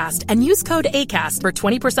bombas.com/ACAST and use code ACAST for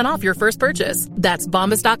 20% off your first purchase. That's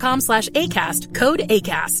bombas.com/ACAST. Code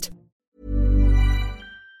ACAST.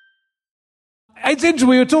 It's interesting.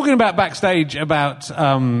 We were talking about backstage about.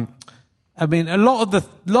 I mean, a lot of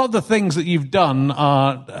the things that you've done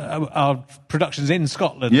are productions in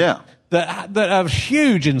Scotland. Yeah. That are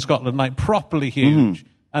huge in Scotland, like properly huge,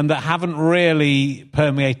 and that haven't really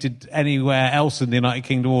permeated anywhere else in the United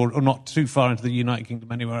Kingdom, or not too far into the United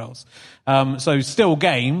Kingdom anywhere else. So, Still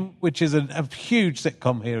Game, which is a huge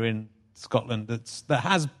sitcom here in Scotland, that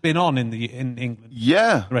has been on in England.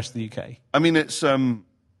 Yeah, the rest of the UK. I mean, it's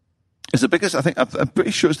the biggest. I think I'm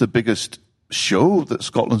pretty sure it's the biggest show that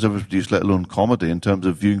Scotland's ever produced, let alone comedy, in terms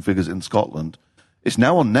of viewing figures in Scotland. It's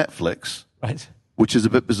now on Netflix, right? Which is a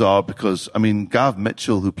bit bizarre because, I mean, Gav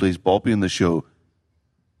Mitchell, who plays Bobby in the show,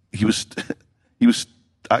 he was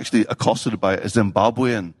actually accosted by a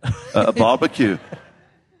Zimbabwean at a barbecue.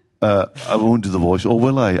 I won't do the voice. Or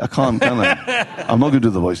will I? I can't, can I? I'm not going to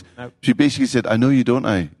do the voice. Nope. She basically said, "I know you, don't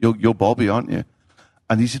I? You're Bobby, aren't you?"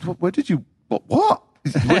 And he said, "Where did you... What?"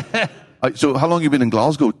 He said, "So how long have you been in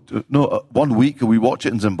Glasgow?" "No, 1 week. We watch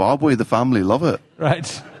it in Zimbabwe. The family love it."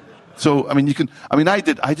 Right. So, I mean, I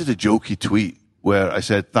did a jokey tweet where I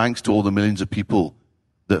said, "Thanks to all the millions of people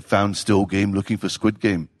that found Still Game looking for Squid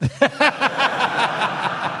Game."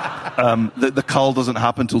 The cull doesn't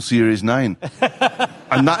happen till Series 9.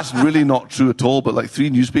 And that's really not true at all, but like 3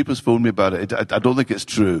 newspapers phoned me about it. I don't think it's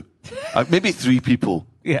true. Maybe 3 people,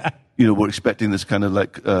 were expecting this kind of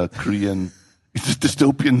like Korean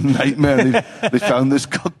dystopian nightmare. They found this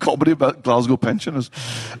comedy about Glasgow pensioners.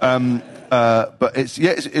 But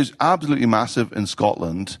it's absolutely massive in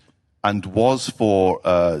Scotland, and was for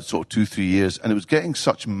sort of 2-3 years, and it was getting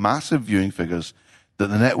such massive viewing figures that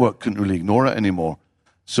the network couldn't really ignore it anymore.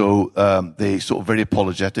 So they sort of very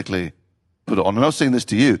apologetically put it on. And I was saying this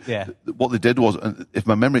to you. Yeah. What they did was, if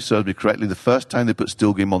my memory serves me correctly, the first time they put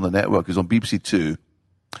Still Game on the network was on BBC Two,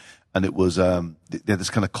 and it was they had this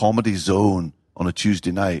kind of comedy zone on a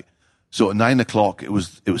Tuesday night. So at 9 o'clock, it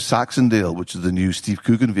was Saxondale, which is the new Steve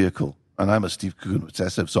Coogan vehicle, and I'm a Steve Coogan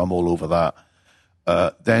obsessive, so I'm all over that.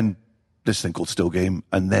 Then this thing called Still Game,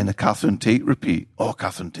 and then a Catherine Tate repeat. Oh,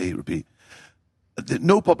 Catherine Tate repeat.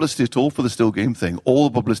 No publicity at all for the Still Game thing. All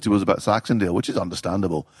the publicity was about Saxondale, which is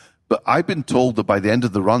understandable. But I've been told that by the end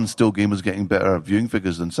of the run, Still Game was getting better viewing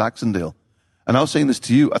figures than Saxondale. And I was saying this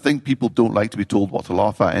to you, I think people don't like to be told what to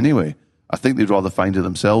laugh at anyway. I think they'd rather find it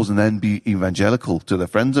themselves and then be evangelical to their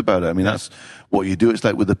friends about it. I mean, that's what you do. It's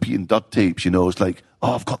like with the Pete and Dud tapes, it's like,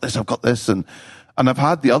 oh, I've got this. And I've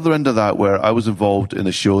had the other end of that where I was involved in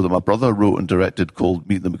a show that my brother wrote and directed called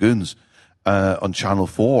Meet the Magoons on Channel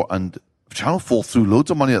 4. And Channel 4 threw loads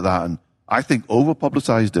of money at that, and I think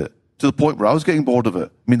over-publicised it to the point where I was getting bored of it.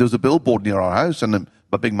 I mean, there was a billboard near our house, and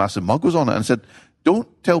a big, massive mug was on it, and I said, don't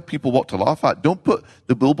tell people what to laugh at. Don't put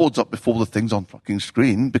the billboards up before the thing's on fucking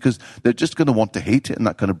screen, because they're just going to want to hate it in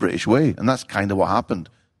that kind of British way, and that's kind of what happened.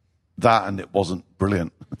 that, and it wasn't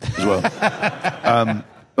brilliant as well.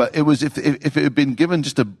 But it was if it had been given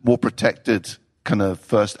just a more protected kind of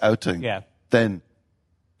first outing, then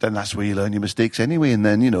that's where you learn your mistakes anyway. And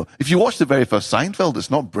then, if you watch the very first Seinfeld, it's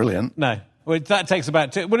not brilliant. No. Well, that takes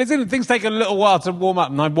about things take a little while to warm up,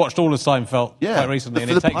 and I've watched all of Seinfeld quite recently.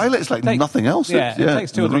 For the pilot, it's like nothing else. Yeah, it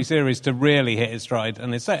takes 2 or 3 series to really hit its stride,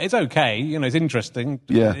 and it's okay. It's interesting.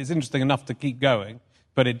 Yeah. It's interesting enough to keep going,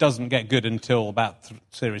 but it doesn't get good until about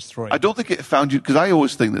series 3. I don't think it found you, because I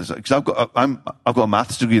always think this, because I've got a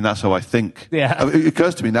maths degree, and that's how I think. Yeah. It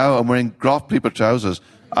occurs to me now, I'm wearing graph paper trousers,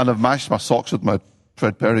 and I've matched my socks with my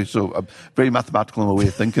Fred Perry, so I'm very mathematical in my way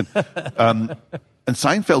of thinking. And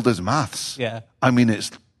Seinfeld is maths. Yeah. I mean,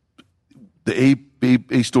 it's the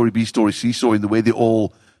A story, B story, C story, and the way they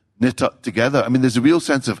all knit up together. I mean, there's a real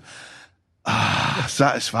sense of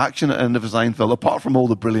satisfaction at the end of a Seinfeld, apart from all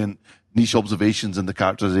the brilliant niche observations and the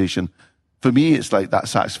characterization. For me, it's like that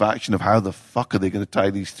satisfaction of how the fuck are they going to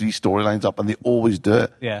tie these 3 storylines up, and they always do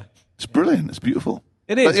it. Yeah. It's brilliant. It's beautiful.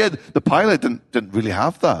 It is. But yeah, the pilot didn't really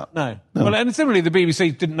have that. No. Well, and similarly, the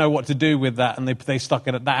BBC didn't know what to do with that, and they stuck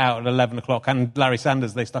that out at 11 o'clock. And Larry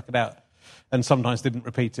Sanders, they stuck it out, and sometimes didn't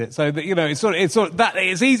repeat it. So it's sort of that.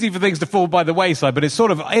 It's easy for things to fall by the wayside, but it's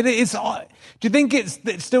sort of it is. Do you think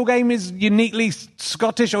Still Game is uniquely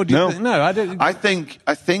Scottish, or do you no? I don't. I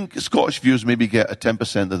think Scottish viewers maybe get a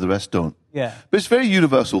 10% that the rest don't. Yeah. But it's very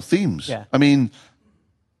universal themes. Yeah. I mean,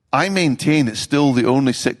 I maintain it's still the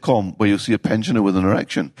only sitcom where you'll see a pensioner with an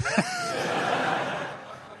erection.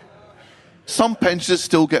 Some pensioners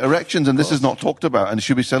still get erections, and this is not talked about, and it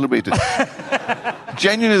should be celebrated.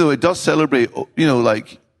 Genuinely, though, it does celebrate, on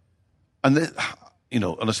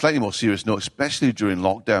a slightly more serious note, especially during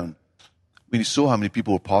lockdown, when you saw how many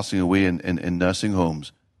people were passing away in nursing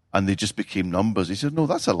homes, and they just became numbers. He said, no,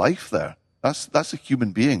 that's a life there. That's a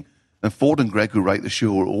human being. And Ford and Greg, who write the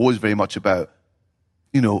show, are always very much about,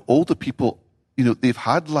 older people, they've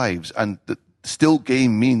had lives, and the still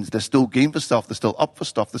game means they're still game for stuff, they're still up for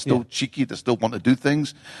stuff, they're still cheeky, they still want to do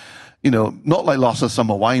things. Not like Last of the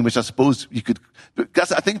Summer Wine, which I suppose you could,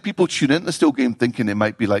 because I think people tune into the Still Game thinking it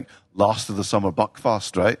might be like Last of the Summer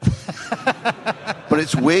Buckfast, right? But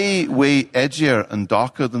it's way, way edgier and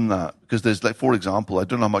darker than that, because there's, like, for example, I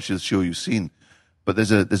don't know how much of the show you've seen, but there's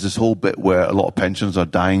this whole bit where a lot of pensioners are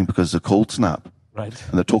dying because of cold snap. Right.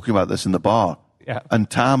 And they're talking about this in the bar. Yeah. And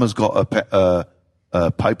Tam has got a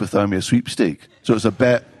hypothermia sweepstake. So it's a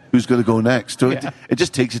bet who's going to go next. So it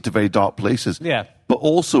just takes it to very dark places. Yeah. But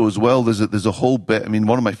also as well, there's a whole bit. I mean,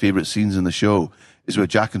 one of my favorite scenes in the show is where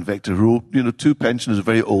Jack and Victor, who, 2 pensioners,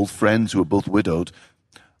 very old friends who are both widowed,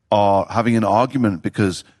 are having an argument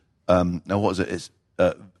because, now what is it? It's,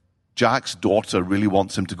 Jack's daughter really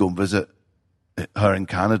wants him to go and visit her in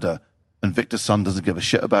Canada, and Victor's son doesn't give a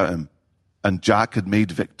shit about him. And Jack had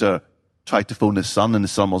made Victor try to phone his son, and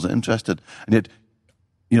his son wasn't interested. And yet,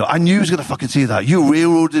 I knew he was going to fucking say that. You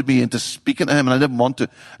railroaded me into speaking to him, and I didn't want to.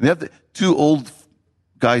 And they have the 2 old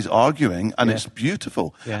guys arguing, and it's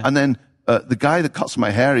beautiful. Yeah. And then the guy that cuts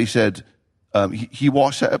my hair, he said, he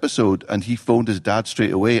watched that episode, and he phoned his dad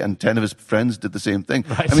straight away, and 10 of his friends did the same thing.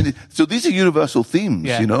 Right. I mean, so these are universal themes,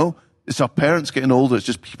 Yeah. It's our parents getting older. It's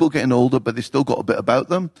just people getting older, but they still got a bit about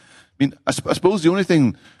them. I mean, I suppose the only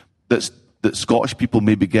thing that Scottish people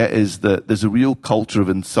maybe get is that there's a real culture of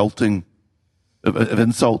insulting, of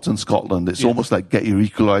insults in Scotland. It's almost like get your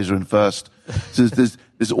equalizer in first. So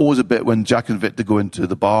there's always a bit when Jack and Victor go into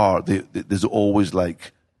the bar, there's always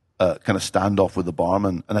like kind of standoff with the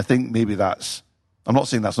barman. And I think maybe I'm not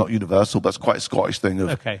saying that's not universal, but it's quite a Scottish thing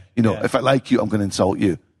of, if I like you, I'm going to insult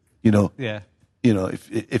you. Yeah.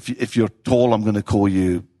 If you're tall, I'm going to call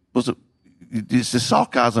you, it's the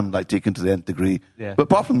sarcasm like taken to the nth degree. Yeah. But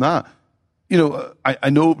apart from that, I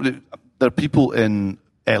know there are people in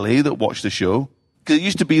LA that watch the show. Because it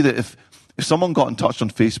used to be that if someone got in touch on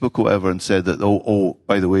Facebook or whatever and said that, oh,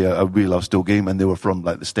 by the way, I really love Still Game, and they were from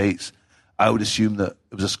like the States, I would assume that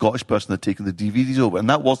it was a Scottish person that had taken the DVDs over. And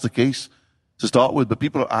that was the case to start with, but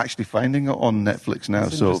people are actually finding it on Netflix now.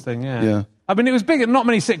 That's so interesting, yeah. I mean, it was big. Not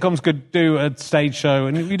many sitcoms could do a stage show,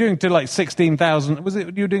 and you're doing to like 16,000. Was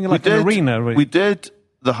it you were doing like an arena? Really? We did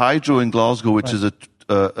the Hydro in Glasgow, which is a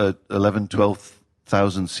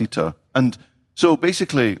 12,000 seater, and so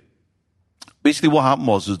basically what happened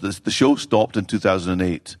was the show stopped in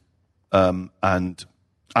 2008, and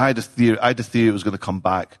I had a theory it was going to come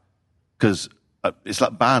back because it's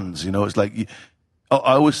like bands, It's like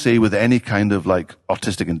I always say with any kind of like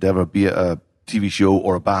artistic endeavor, be it a TV show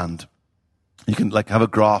or a band. You can like have a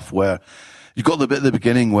graph where you've got the bit at the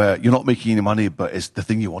beginning where you're not making any money, but it's the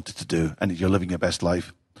thing you wanted to do and you're living your best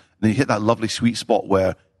life. And then you hit that lovely sweet spot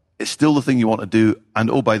where it's still the thing you want to do. And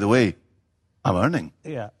oh, by the way, I'm earning.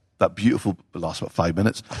 Yeah. That beautiful, it lasts about 5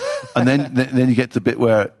 minutes. And then you get to the bit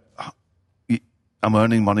where I'm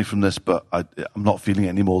earning money from this, but I'm not feeling it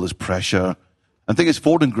anymore. There's pressure. And the thing is,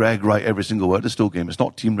 Ford and Greg write every single word of Still Game. It's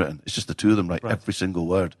not team written. It's just the two of them write every single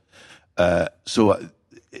word. So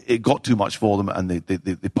it got too much for them, and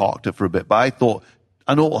they parked it for a bit. But I thought,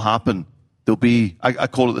 I know what will happen. There'll be, I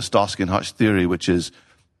call it the Starsky and Hutch theory, which is,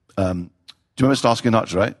 do you remember Starsky and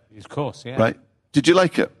Hutch, right? Of course, yeah. Right? Did you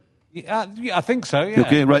like it? Yeah, I think so, yeah.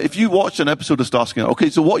 Okay, right. If you watch an episode of Starsky and Hutch, okay,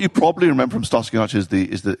 so what you probably remember from Starsky and Hutch is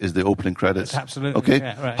the opening credits. Absolutely. Okay?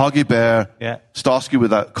 Yeah, right. Huggy Bear, Starsky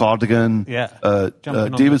with that cardigan,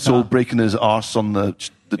 David Soul breaking his arse on the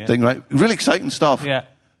thing, right? Really exciting stuff. Yeah.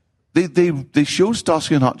 They showed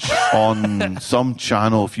Starsky and Hutch on some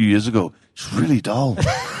channel a few years ago. It's really dull.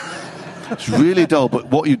 It's really dull, but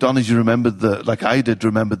what you've done is you remembered like I did,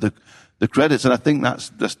 remember the credits, and I think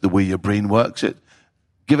that's the way your brain works.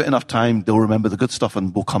 Give it enough time, they'll remember the good stuff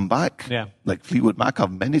and we'll come back. Yeah. Like Fleetwood Mac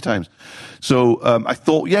have many times. So I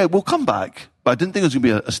thought, yeah, we'll come back, but I didn't think it was going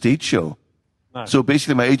to be a stage show. No. So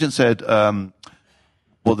basically my agent said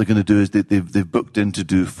what they're going to do is they've booked in to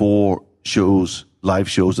do 4 shows, live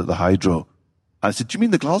shows at the Hydro. I said, do you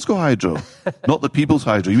mean the Glasgow Hydro? Not the People's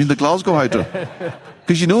Hydro. You mean the Glasgow Hydro?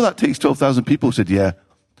 Because you know that takes 12,000 people. I said, yeah,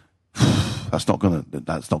 that's not going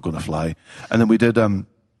to fly. And then we did a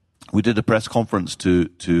press conference to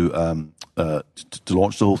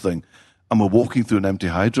launch the whole thing, and we're walking through an empty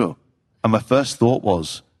Hydro. And my first thought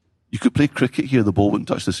was, you could play cricket here, the ball wouldn't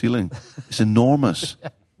touch the ceiling. It's enormous.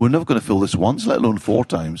 We're never going to fill this once, let alone 4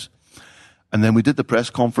 times. And then we did the press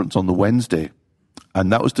conference on the Wednesday,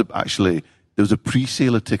 and that was to actually, there was a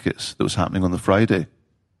pre-sale of tickets that was happening on the Friday.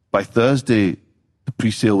 By Thursday, the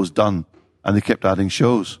pre-sale was done, and they kept adding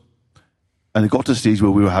shows. And it got to a stage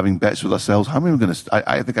where we were having bets with ourselves. How many were going to...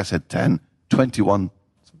 I think I said 10, 21.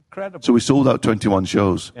 It's incredible. So we sold out 21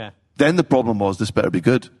 shows. Yeah. Then the problem was, this better be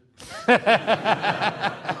good.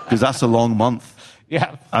 Because that's a long month.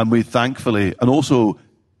 Yeah. And we thankfully... And also,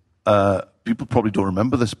 people probably don't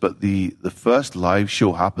remember this, but the first live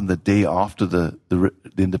show happened the day after the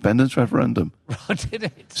independence referendum. Did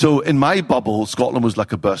it? So in my bubble, Scotland was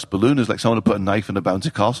like a burst balloon. It was like someone had put a knife in a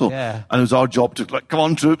bouncy castle. Yeah. And it was our job to come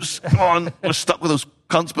on, troops, come on. We're stuck with those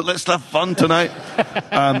cunts, but let's have fun tonight.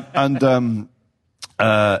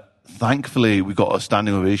 Thankfully, we got a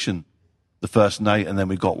standing ovation the first night, and then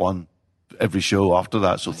we got one every show after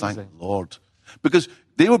that. So thank the Lord. Because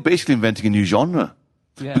they were basically inventing a new genre.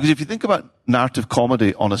 Yeah. Because if you think about narrative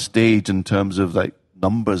comedy on a stage in terms of like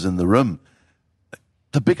numbers in the room,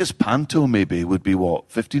 the biggest panto maybe would be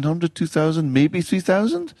what, 1,500, 2,000, maybe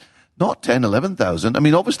 3,000? Not 10, 11,000. I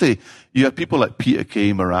mean, obviously, you have people like Peter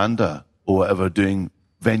Kay, Miranda, or whatever, doing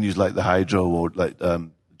venues like the Hydro, or like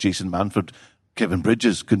Jason Manford, Kevin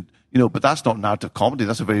Bridges, but that's not narrative comedy.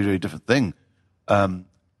 That's a very, very different thing.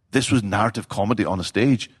 This was narrative comedy on a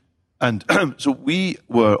stage. And so we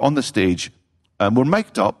were on the stage, and we're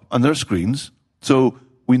mic'd up, and there are screens. So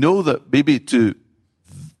we know that maybe to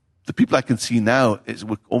the people I can see now, it's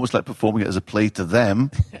almost like performing it as a play to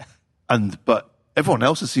them. But everyone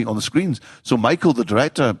else is seeing it on the screens. So Michael, the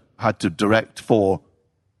director, had to direct for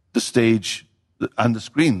the stage and the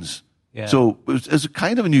screens. Yeah. So it was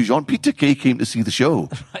kind of a new genre. Peter Kay came to see the show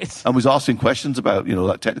and was asking questions about,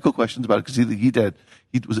 like technical questions about it, because he did.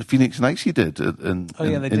 Was it Phoenix Nights he did in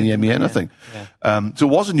the MEN, I think. Yeah. So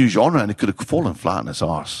it was a new genre, and it could have fallen flat on its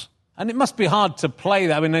arse. And it must be hard to play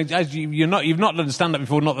that. I mean, as you've not done stand-up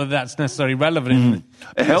before, not that that's necessarily relevant.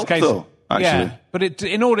 It helped, though, actually. Yeah, but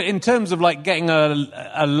in terms of like getting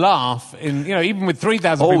a laugh, even with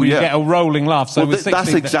 3,000 people, you get a rolling laugh. So with 60,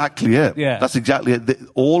 that's exactly it. Yeah. That's exactly it.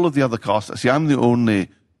 All of the other cast, see, I'm the only,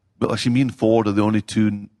 but actually me and Ford are the only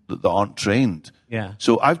two that aren't trained. Yeah.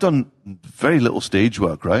 So I've done very little stage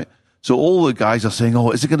work, right? So all the guys are saying,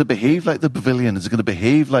 is it going to behave like the Pavilion? Is it going to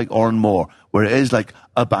behave like Oranmore, where it is like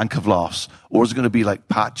a bank of laughs? Or is it going to be like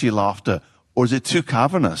patchy laughter? Or is it too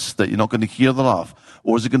cavernous that you're not going to hear the laugh?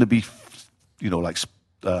 Or is it going to be, like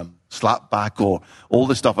slap back or all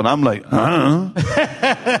this stuff? And I'm like, I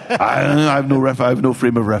have no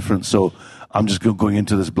frame of reference, so I'm just going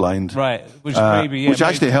into this blind. Right. Which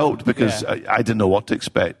actually helped, because I didn't know what to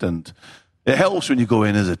expect. And it helps when you go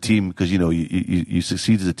in as a team, because, you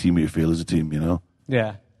succeed as a team, or you fail as a team,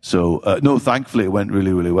 Yeah. So, no, thankfully it went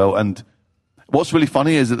really, really well. And what's really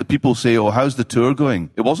funny is that the people say, how's the tour going?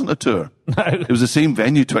 It wasn't a tour. No. It was the same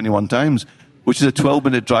venue 21 times, which is a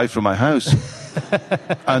 12-minute drive from my house.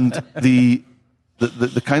 And the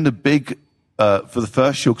kind of big, for the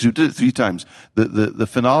first show, because we did it 3 times, the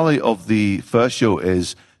finale of the first show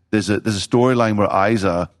is, there's a storyline where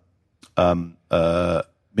Isa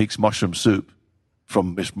makes mushroom soup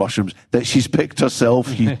from mushrooms that she's picked herself,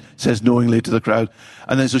 he says knowingly to the crowd.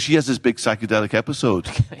 And then so she has this big psychedelic episode,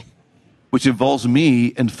 which involves me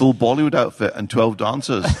in full Bollywood outfit and 12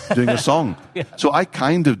 dancers doing a song. Yeah. So I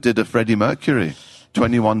kind of did a Freddie Mercury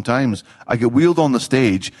 21 times. I get wheeled on the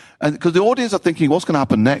stage, and because the audience are thinking, what's going to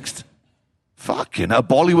happen next? Fucking a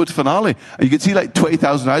Bollywood finale. And you can see like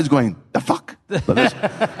 20,000 eyes going, the fuck? Like this.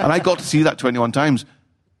 And I got to see that 21 times.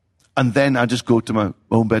 And then I just go to my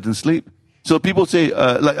own bed and sleep. So people say,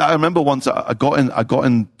 like I remember once I got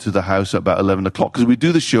into the house at about 11 o'clock because we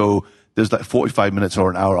do the show. There's like 45 minutes or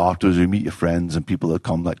an hour afterwards. We meet your friends and people that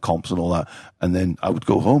come, like comps and all that. And then I would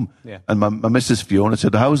go home. Yeah. And my Mrs. Fiona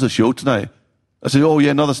said, how was the show tonight? I said, oh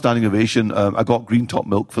yeah, another standing ovation. I got green top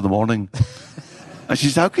milk for the morning. And she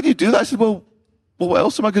said, how can you do that? I said, well, what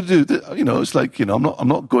else am I going to do? You know, it's like, you know, I'm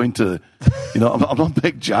not going to, you know, I'm not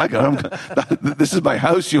Mick Jagger. This is my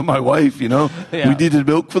house. You're my wife, you know. Yeah. We needed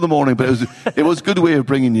milk for the morning, but it was a good way of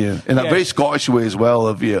bringing you, in that very Scottish way as well,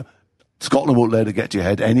 of you. Scotland won't let it get to your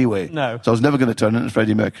head anyway. No. So I was never going to turn into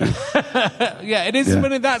Freddie Mercury. Yeah, it is. Yeah. I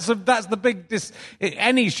mean, that's the big.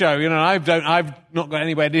 Any show, you know, I've not got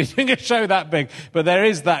anywhere near doing a show that big, but there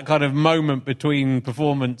is that kind of moment between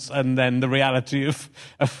performance and then the reality of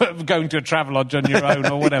going to a travelodge on your own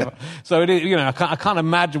or whatever. So it is, you know, I can't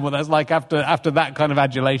imagine what that's like after that kind of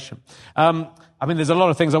adulation. I mean, there's a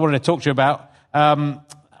lot of things I wanted to talk to you about.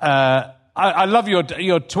 I love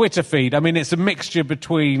your Twitter feed. I mean, it's a mixture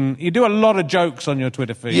between... You do a lot of jokes on your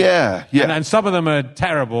Twitter feed. Yeah. And some of them are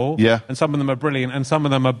terrible. Yeah. And some of them are brilliant. And some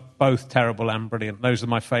of them are both terrible and brilliant. Those are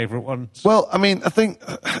my favourite ones. Well, I mean, I think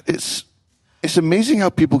it's amazing how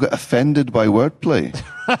people get offended by wordplay.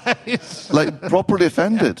 Like, properly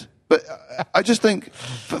offended. Yeah. But I just think,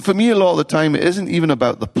 for me, a lot of the time, it isn't even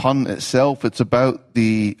about the pun itself. It's about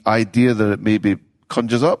the idea that it maybe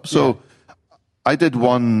conjures up. So... Yeah. I did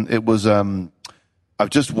one, it was, I've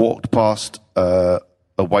just walked past a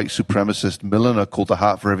white supremacist milliner called a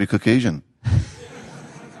hat for every Caucasian.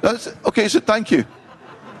 Okay, so thank you.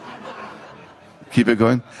 Keep it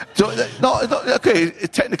going. So, okay,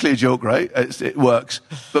 it's technically a joke, right? It works.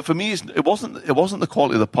 But for me, it wasn't the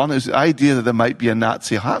quality of the pun, it was the idea that there might be a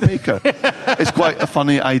Nazi hat maker. It's quite a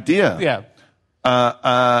funny idea. Yeah.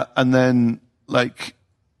 And then, like,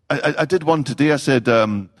 I did one today, I said,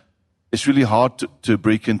 it's really hard to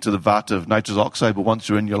break into the vat of nitrous oxide, but once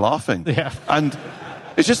you're in, you're laughing. Yeah. And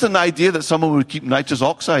it's just an idea that someone would keep nitrous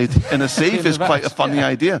oxide in a safe is quite a funny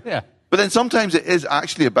idea. Yeah. But then sometimes it is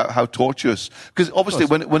actually about how tortuous, because obviously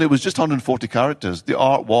when it was just 140 characters, the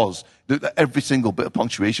art was that every single bit of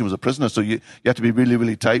punctuation was a prisoner. So you had to be really,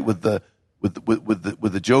 really tight with the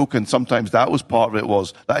joke, and sometimes that was part of it.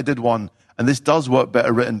 Was that I did one, and this does work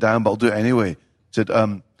better written down, but I'll do it anyway. It said,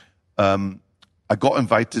 I got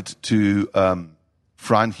invited to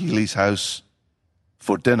Fran Healy's house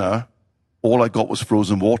for dinner. All I got was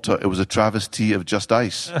frozen water. It was a travesty of just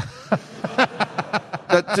ice.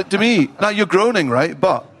 To me, now you're groaning, right?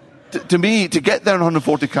 But to me, to get there in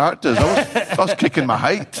 140 characters, I was kicking my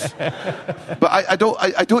height. But I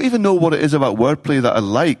don't even know what it is about wordplay that I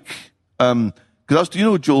like. Because do you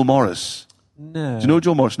know Joel Morris? No. Do you know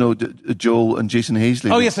Joel Morris? No, Joel and Jason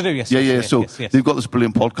Hazley. Oh, yes, I do, yes. Yeah. So they've got this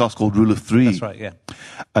brilliant podcast called Rule of Three. That's right, yeah.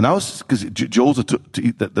 And because Joel's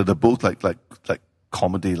they're both like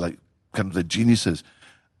comedy, like kind of the geniuses.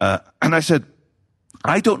 And I said,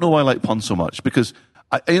 I don't know why I like puns so much, because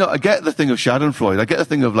I get the thing of Schadenfreude. I get the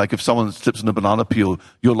thing of, like, if someone slips in a banana peel,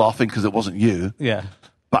 you're laughing because it wasn't you. Yeah.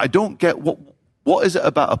 But I don't get what is it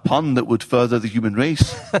about a pun that would further the human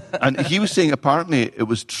race? And he was saying apparently it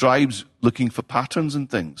was tribes looking for patterns and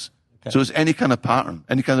things. Okay. So it's any kind of pattern,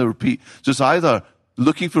 any kind of repeat. So it's either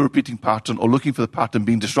looking for a repeating pattern or looking for the pattern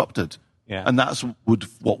being disrupted. Yeah. And that's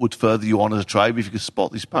what would further you on as a tribe if you could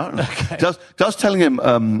spot these patterns. Okay. I was telling him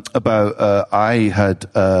about I had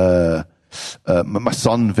my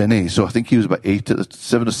son Vinny, so I think he was about 6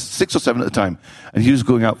 or 7 at the time, and he was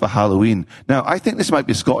going out for Halloween. Now, I think this might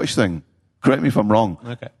be a Scottish thing. Correct me if I'm wrong.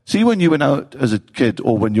 Okay. See, when you went out as a kid,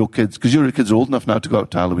 or when your kids, because your kids are old enough now to go out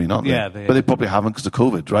to Halloween, aren't they? Yeah. But they probably haven't because of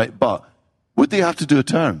COVID, right? But would they have to do a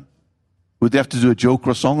turn? Would they have to do a joke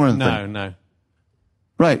or a song or anything? No.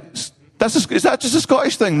 Right. Is that just a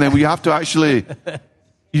Scottish thing then, where you have to actually...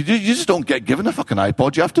 You just don't get given a fucking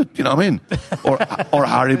iPod. You have to, you know what I mean? Or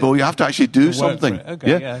Haribo. You have to actually do something.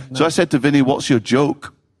 Okay, yeah. No. So I said to Vinny, what's your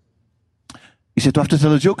joke? He said, do I have to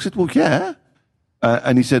tell a joke? I said, well, yeah.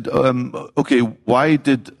 And he said, okay, why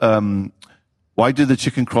did the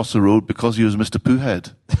chicken cross the road? Because he was Mr.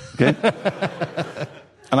 Poohhead. Okay?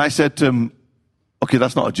 And I said to him, okay,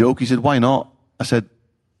 that's not a joke. He said, why not? I said,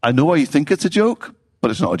 I know why you think it's a joke,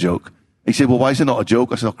 but it's not a joke. He said, well, why is it not a joke?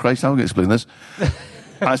 I said, oh, Christ, I'm going to explain this.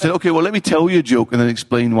 And I said, okay, well, let me tell you a joke and then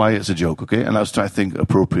explain why it's a joke, okay? And I was trying to think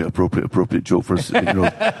appropriate joke for a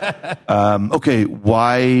 6-year-old. Okay,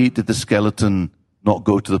 why did the skeleton not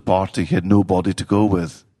go to the party? He had no body to go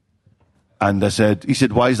with. And he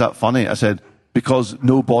said, why is that funny? I said, because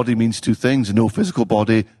no body means two things. No physical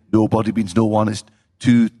body, no body means no one. It's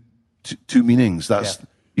two meanings.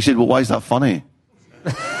 He said, well, why is that funny?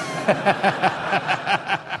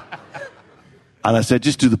 And I said,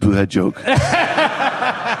 just do the poo head joke.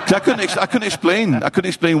 I couldn't explain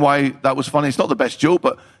why that was funny. It's not the best joke,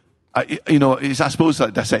 but it's, I suppose,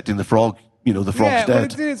 like dissecting the frog. You know, the frog's dead. Well,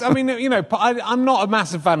 it is. I mean, I'm not a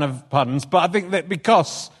massive fan of puns, but I think that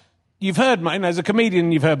because you've heard, as a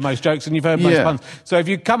comedian, you've heard most jokes and you've heard most puns. So if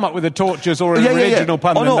you come up with a tortuous or an original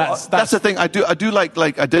pun, then that's the thing. I do like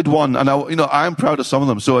I did one, and I am proud of some of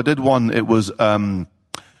them. So I did one. It was now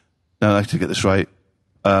I have to get this right.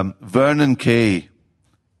 Vernon Kay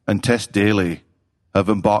and Tess Daly have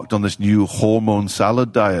embarked on this new hormone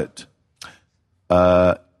salad diet.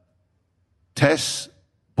 Tess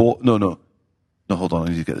bought no, hold on,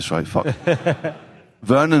 I need to get this right. Fuck.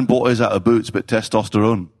 Vernon bought his out of Boots, but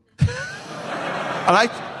testosterone. And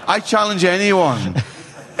I challenge anyone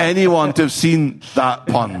to have seen that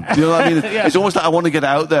pun. Do you know what I mean? It's almost like I want to get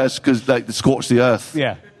out there because like to scorch the earth.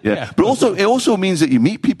 Yeah. But it also means that you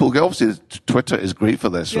meet people. Obviously, Twitter is great for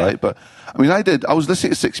this, right? But I mean, I was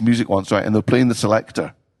listening to Six Music once, right? And they're playing the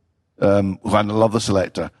Selector. And I love the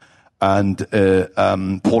Selector. And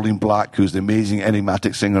Pauline Black, who's the amazing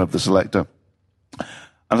enigmatic singer of the Selector. And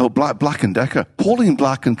I thought, Black and Decker. Pauline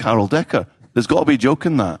Black and Carol Decker. There's got to be a joke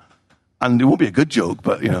in that. And it won't be a good joke,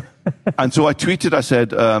 but, And so I tweeted, I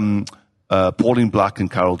said, Pauline Black and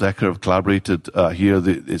Carol Decker have collaborated here.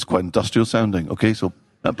 It's quite industrial sounding. Okay, so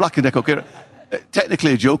Black and Decker, okay.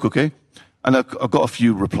 Technically a joke, okay. And I got a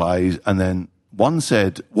few replies, and then one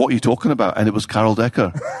said, what are you talking about? And it was Carol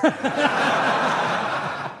Decker.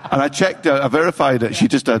 And I checked, I verified it. She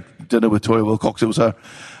just had dinner with Toria Wilcox. It was her.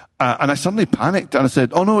 And I suddenly panicked, and I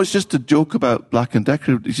said, oh, no, it's just a joke about Black and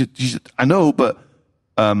Decker. She said, I know, but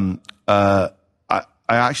I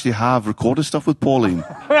actually have recorded stuff with Pauline,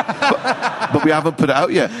 but we haven't put it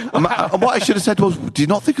out yet. And what I should have said was, do you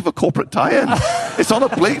not think of a corporate tie-in? It's on a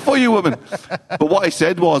plate for you, women. But what I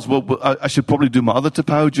said was, well, I should probably do my other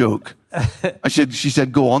T'Pau joke. She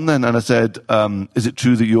said, go on then. And I said, is it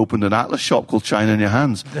true that you opened an Atlas shop called China in Your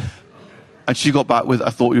Hands? And she got back with,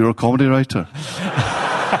 I thought you were a comedy writer.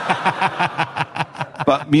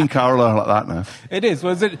 But me and Carol are like that now. It is.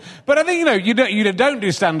 But I think, you don't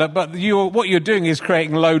do stand-up, but what you're doing is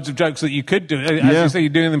creating loads of jokes that you could do. As you say, you're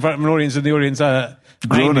doing them in front of an audience, and the audience are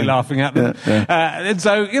mainly laughing at them. And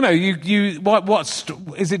so,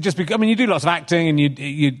 is it just because, I mean, you do lots of acting, and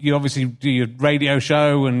you obviously do your radio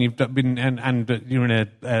show, and you've been, and you're in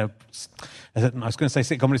I was going to say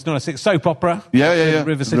sitcom, but it's not a soap opera. Yeah.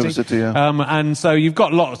 River City. River City, yeah. And so you've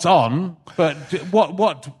got lots on, but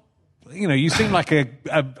what you seem like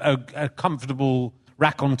a comfortable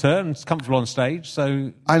raconteur and comfortable on stage.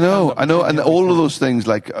 So I know, and all of those things.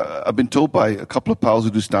 Like I've been told by a couple of pals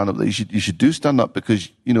who do stand up that you should do stand up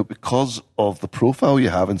because of the profile you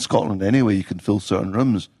have in Scotland anyway. You can fill certain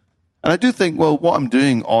rooms, and I do think what I'm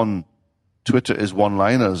doing on Twitter is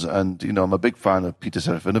one-liners, and I'm a big fan of Peter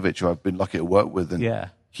Serafinovich, who I've been lucky to work with, and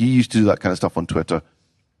he used to do that kind of stuff on Twitter.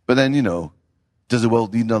 But then does the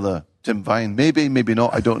world need another Tim Vine? Maybe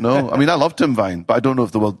not. I don't know. I mean, I love Tim Vine, but I don't know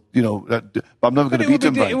if the world, but I'm never going to be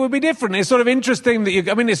Tim Vine. It would be different. It's sort of interesting that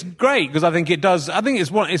it's great because I think it does. I think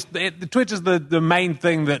the Twitter's the main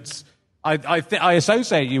thing that's I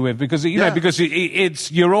associate you with because because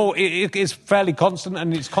it's fairly constant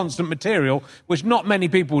and it's constant material, which not many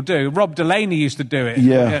people do. Rob Delaney used to do it,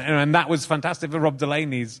 and that was fantastic for Rob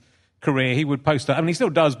Delaney's career. He would post that. I mean, he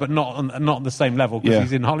still does, but not on the same level because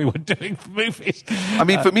he's in Hollywood doing movies. I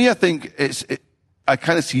mean, for me, I think I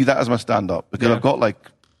kind of see that as my stand-up because I've got like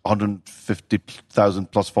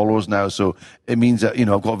 150,000 plus followers now, so it means that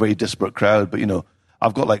I've got a very disparate crowd. But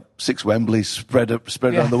I've got like 6 Wembleys spread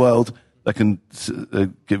around the world that can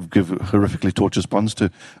give horrifically torturous puns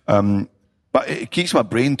to. But it keeps my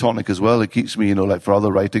brain tonic as well. It keeps me, like for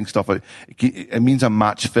other writing stuff. It means I'm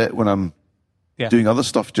match fit when I'm doing other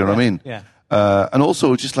stuff. Do you know what I mean? Yeah. And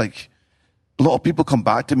also, just like a lot of people come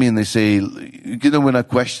back to me and they say, when I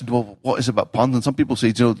questioned, well, what is it about puns? And some people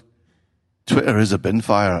say, Twitter is a bin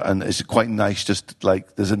fire, and it's quite nice. Just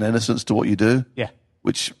like there's an innocence to what you do. Yeah.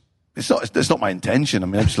 Which It's not my intention. I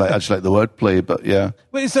mean, I just like the wordplay, but yeah.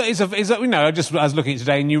 Well, it's you know, I was looking at it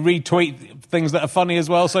today, and you retweet things that are funny as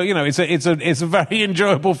well. So you know, it's a very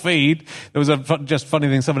enjoyable feed. There was just funny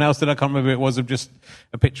thing someone else did. I can't remember who it was, of just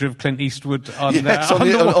a picture of Clint Eastwood on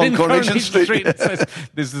Coronation Street. It says,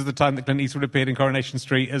 this is the time that Clint Eastwood appeared in Coronation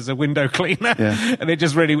Street as a window cleaner, and it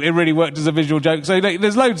really worked as a visual joke. So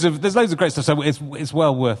there's loads of great stuff. So it's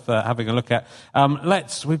well worth having a look at.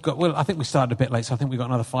 I think we started a bit late, so I think we've got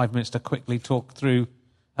another 5 minutes to quickly talk through.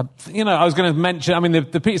 You know, I was going to mention, I mean,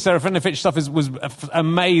 the Peter Serafinovich stuff was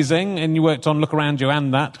amazing, and you worked on Look Around You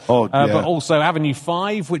and that. But also Avenue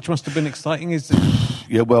 5, which must have been exciting.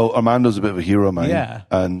 Yeah, well, Armando's a bit of a hero of mine. Yeah.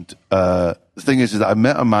 And the thing is that I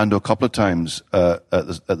met Armando a couple of times at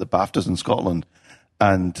the BAFTAs in Scotland,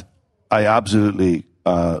 and I absolutely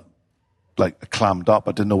clammed up.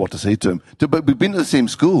 I didn't know what to say to him. But we've been to the same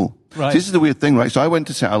school. Right. So this is the weird thing, right? So I went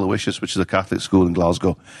to St. Aloysius, which is a Catholic school in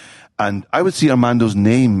Glasgow, and I would see Armando's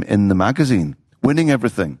name in the magazine, winning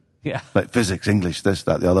everything. Yeah. Like physics, English, this,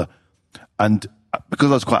 that, the other. And because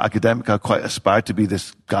I was quite academic, I quite aspired to be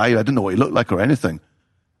this guy. I didn't know what he looked like or anything.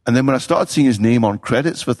 And then when I started seeing his name on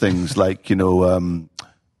credits for things like, you know,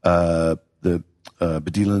 the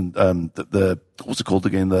Bedelan, what's it called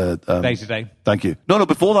again? Day to Day. Thank you. No,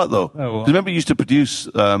 before that though. Oh, well. Remember he used to produce,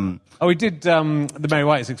 he did, the Mary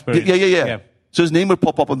White's Experience. Yeah. So his name would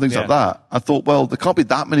pop up on things like that. I thought, well, there can't be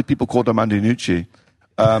that many people called Armando Iannucci.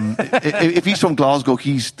 If he's from Glasgow,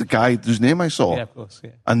 he's the guy whose name I saw. Yeah, of course,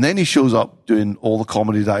 yeah. And then he shows up doing all the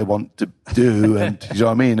comedy that I want to do, and you know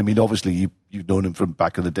what I mean? I mean, obviously, you've known him from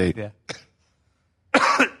back in the day. Yeah.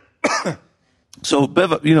 So,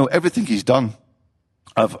 you know, everything he's done,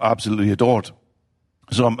 I've absolutely adored.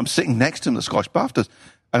 So I'm sitting next to him at the Scottish BAFTAs,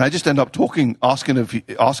 and I just end up asking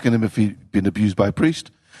him if he'd been abused by a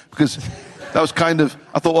priest. Because that was kind of,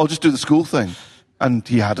 I thought, well, I'll just do the school thing. And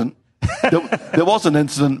he hadn't. There was an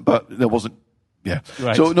incident, but there wasn't. Yeah.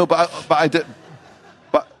 Right. So no, but I did.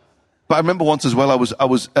 But I remember once as well. I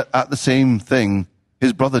was at the same thing.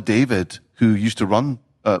 His brother David, who used to run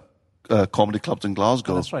comedy clubs in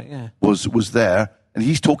Glasgow, that's right. Yeah. Was there, and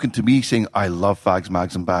he's talking to me saying, "I love Fags,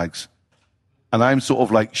 Mags, and Bags," and I'm sort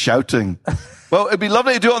of like shouting, "Well, it'd be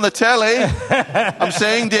lovely to do it on the telly." I'm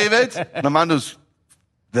saying, David, and Amando's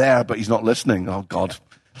there, but he's not listening. Oh God,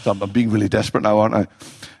 so I'm being really desperate now, aren't I?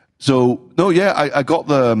 So, no, yeah, I got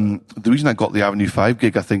the reason I got the Avenue 5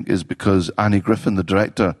 gig, I think, is because Annie Griffin, the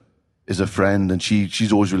director, is a friend, and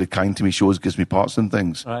she's always really kind to me. She always gives me parts and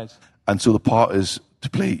things. Right. And so the part is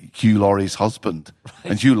to play Hugh Laurie's husband.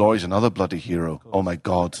 Right. And Hugh Laurie's another bloody hero. Oh, my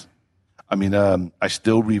God. I mean, I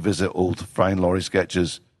still revisit old Brian Laurie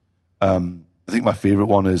sketches. I think my favorite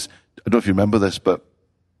one is, I don't know if you remember this, but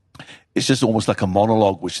it's just almost like a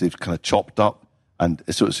monologue, which they've kind of chopped up. And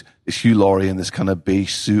so it's Hugh Laurie in this kind of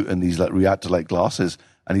beige suit and these like reactor-like glasses,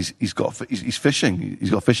 and he's fishing.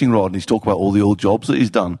 He's got a fishing rod, and he's talking about all the old jobs that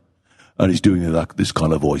he's done, and he's doing this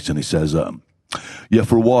kind of voice, and he says, "Yeah,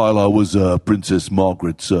 for a while I was Princess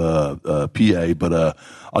Margaret's PA, but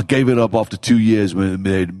I gave it up after 2 years when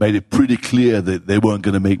they made it pretty clear that they weren't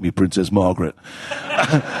going to make me Princess Margaret."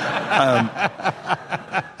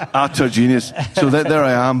 Actor genius. So there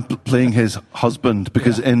I am playing his husband,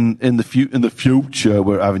 because in the future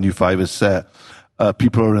where Avenue 5 is set,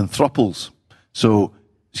 people are in thruples. So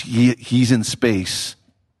he's in space.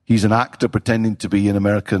 He's an actor pretending to be an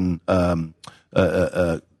American,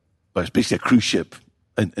 it's basically a cruise ship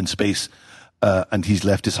in space, and he's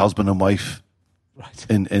left his husband and wife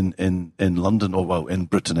in London, or well, in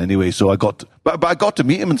Britain anyway. So I got to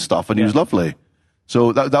meet him and stuff, and he was lovely.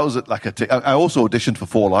 So that was like I also auditioned for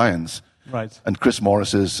Four Lions. Right. And Chris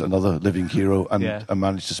Morris is another living hero, and I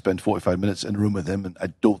managed to spend 45 minutes in a room with him, and I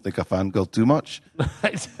don't think I fangirled too much.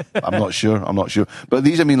 Right. I'm not sure. But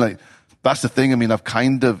these, I mean, like, that's the thing. I mean, I've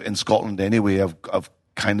kind of, in Scotland anyway, I've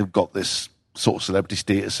kind of got this sort of celebrity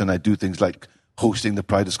status, and I do things like hosting the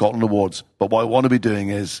Pride of Scotland Awards. But what I want to be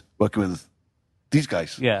doing is working with these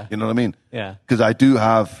guys. Yeah. You know what I mean? Yeah. Because I do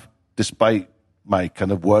have, despite my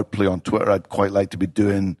kind of wordplay on Twitter, I'd quite like to be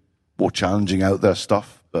doing more challenging out there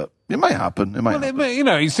stuff, but it might happen. You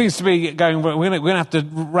know, it seems to be going. We're going to have to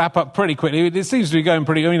wrap up pretty quickly. It seems to be going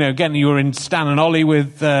pretty. You know, again, you were in Stan and Ollie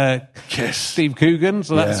with Steve Coogan,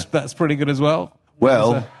 so that's pretty good as well.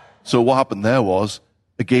 Well, so what happened there was,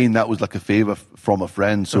 again, that was like a favour from a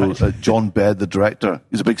friend. So John Baird, the director,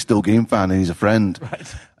 he's a big Still Game fan, and he's a friend.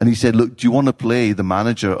 Right. And he said, "Look, do you want to play the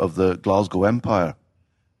manager of the Glasgow Empire?"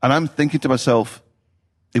 And I'm thinking to myself,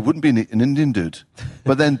 it wouldn't be an Indian dude.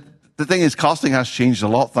 But then the thing is, casting has changed a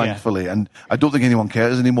lot, thankfully, and I don't think anyone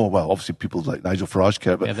cares anymore. Well, obviously, people like Nigel Farage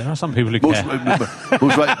care, but there are some people who care.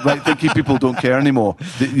 Most right-thinking people don't care anymore.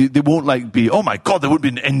 They won't be, oh my God, there would be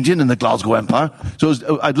an Indian in the Glasgow Empire. So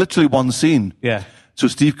I'd literally one scene. Yeah. So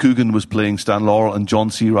Steve Coogan was playing Stan Laurel and John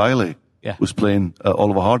C. Reilly was playing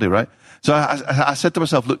Oliver Hardy, right? So I said to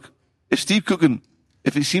myself, look, if Steve Coogan,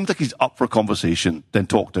 if it seems like he's up for a conversation, then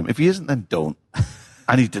talk to him. If he isn't, then don't.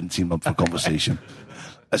 And he didn't seem up for a conversation.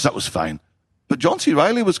 So that was fine. But John C.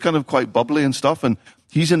 Reilly was kind of quite bubbly and stuff, and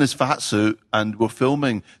he's in his fat suit, and we're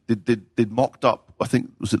filming. They'd mocked up, I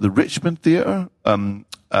think, was it the Richmond Theatre,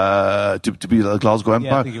 to be the Glasgow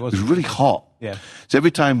Empire? Yeah, I think it was. It was really hot. Yeah. So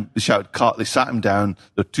every time they shouted cut, they sat him down.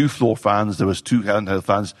 There were 2 floor fans. There was 2 handheld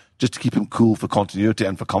fans just to keep him cool for continuity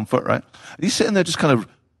and for comfort, right? And he's sitting there just kind of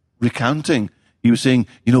recounting. He was saying,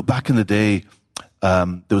 back in the day,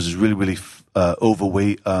 there was this really, really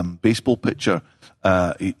overweight baseball pitcher.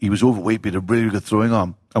 He was overweight, but he had a really good throwing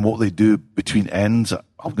arm. And what they do between ends,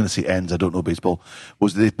 I'm going to say ends, I don't know baseball,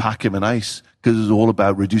 was they pack him in ice because it was all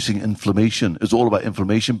about reducing inflammation. It was all about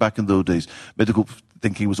inflammation back in those days. Medical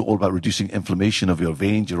thinking was all about reducing inflammation of your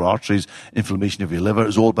veins, your arteries, inflammation of your liver. It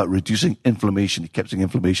was all about reducing inflammation. He kept saying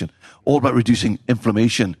inflammation. All about reducing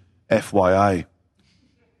inflammation, FYI.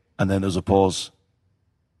 And then there's a pause.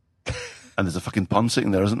 And there's a fucking pun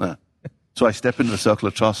sitting there, isn't there? So I step into the circle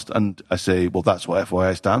of trust and I say, well, that's what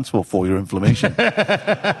FYI stands for your inflammation.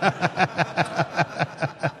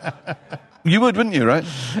 You would, wouldn't you, right?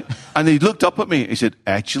 And he looked up at me. He said,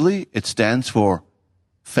 actually, it stands for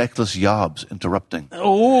feckless yarbs interrupting.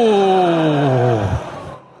 Oh.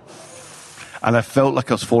 And I felt like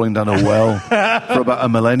I was falling down a well for about a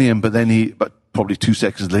millennium. But then but probably 2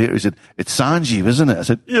 seconds later, he said, it's Sanjeev, isn't it? I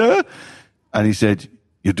said, yeah. And he said,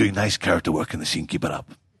 you're doing nice character work in the scene. Keep it up.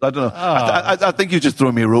 I don't know. I think you just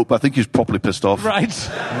throw me a rope. I think he's properly pissed off. Right.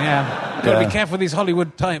 Yeah. Got to be careful with these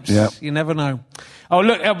Hollywood types. Yeah. You never know. Oh,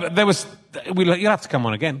 look, you'll have to come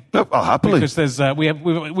on again. Oh, happily. Because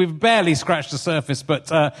we've barely scratched the surface,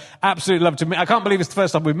 but absolutely love to meet. I can't believe it's the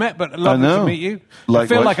first time we've met, but lovely to meet you.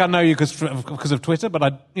 Likewise. I feel like I know you because of Twitter, but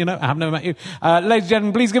I have never met you. Ladies and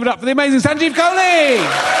gentlemen, please give it up for the amazing Sanjeev Kohli.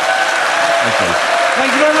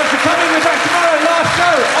 Thank you very much for coming. We're back tomorrow. Last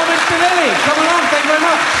show. Homage to Lily. Come along. Thank you very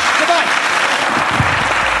much. Goodbye.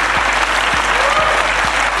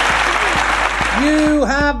 You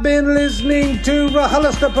have been listening to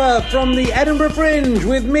RHLSTP from the Edinburgh Fringe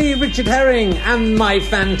with me, Richard Herring, and my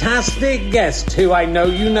fantastic guest, who I know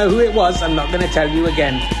you know who it was. I'm not going to tell you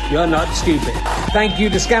again. You're not stupid. Thank you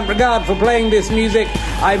to Scamp Regard for playing this music.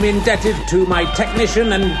 I'm indebted to my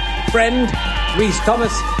technician and friend, Rhys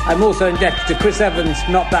Thomas. I'm also indebted to Chris Evans,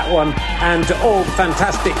 not that one, and to all the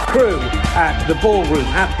fantastic crew at the Ballroom,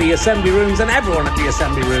 at the Assembly Rooms, and everyone at the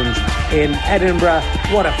Assembly Rooms in Edinburgh.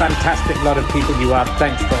 What a fantastic lot of people you are.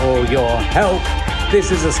 Thanks for all your help. This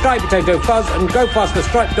is a Sky Potato Fuzz and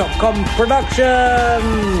GoFasterStripe.com production.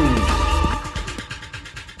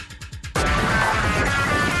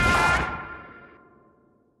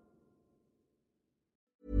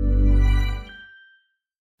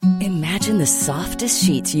 Imagine the softest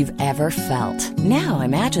sheets you've ever felt. Now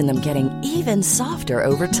imagine them getting even softer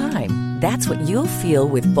over time. That's what you'll feel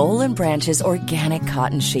with Boll & Branch's organic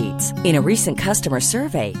cotton sheets. In a recent customer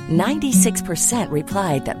survey, 96%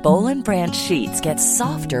 replied that Boll & Branch sheets get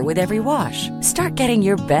softer with every wash. Start getting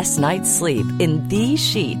your best night's sleep in these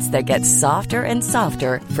sheets that get softer and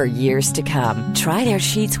softer for years to come. Try their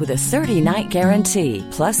sheets with a 30-night guarantee.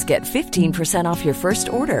 Plus, get 15% off your first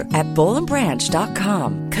order at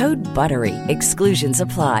bollandbranch.com. Code BUTTERY. Exclusions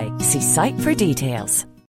apply. See site for details.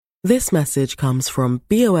 This message comes from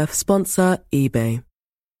BOF sponsor eBay.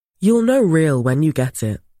 You'll know real when you get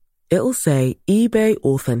it. It'll say eBay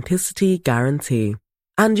Authenticity Guarantee.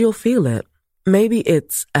 And you'll feel it. Maybe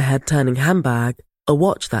it's a head-turning handbag, a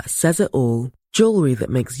watch that says it all, jewelry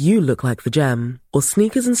that makes you look like the gem, or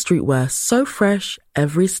sneakers and streetwear so fresh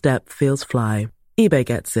every step feels fly. eBay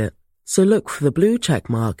gets it. So look for the blue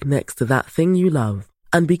check mark next to that thing you love.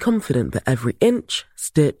 And be confident that every inch,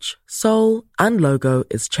 stitch, sole, and logo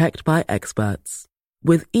is checked by experts.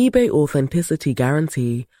 With eBay Authenticity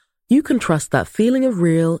Guarantee, you can trust that feeling of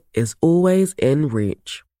real is always in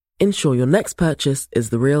reach. Ensure your next purchase is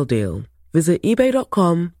the real deal. Visit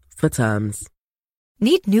eBay.com for terms.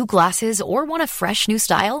 Need new glasses or want a fresh new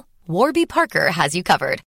style? Warby Parker has you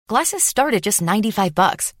covered. Glasses start at just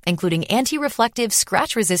 $95, including anti-reflective,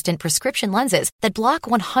 scratch-resistant prescription lenses that block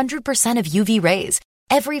 100% of UV rays.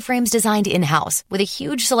 Every frame's designed in-house with a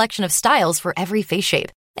huge selection of styles for every face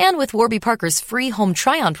shape. And with Warby Parker's free home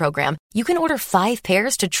try-on program, you can order 5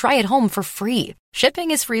 pairs to try at home for free.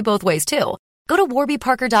 Shipping is free both ways, too. Go to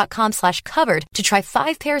warbyparker.com/covered to try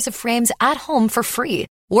 5 pairs of frames at home for free.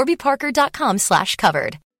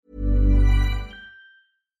 warbyparker.com/covered.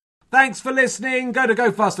 Thanks for listening. Go to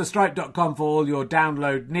gofasterstripe.com for all your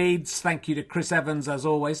download needs. Thank you to Chris Evans, as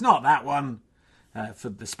always. Not that one, for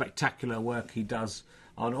the spectacular work he does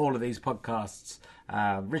on all of these podcasts.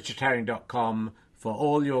 richardherring.com for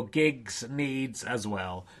all your gigs needs as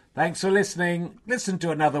well. Thanks for listening. Listen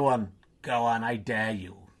to another one. Go on, I dare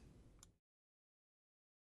you.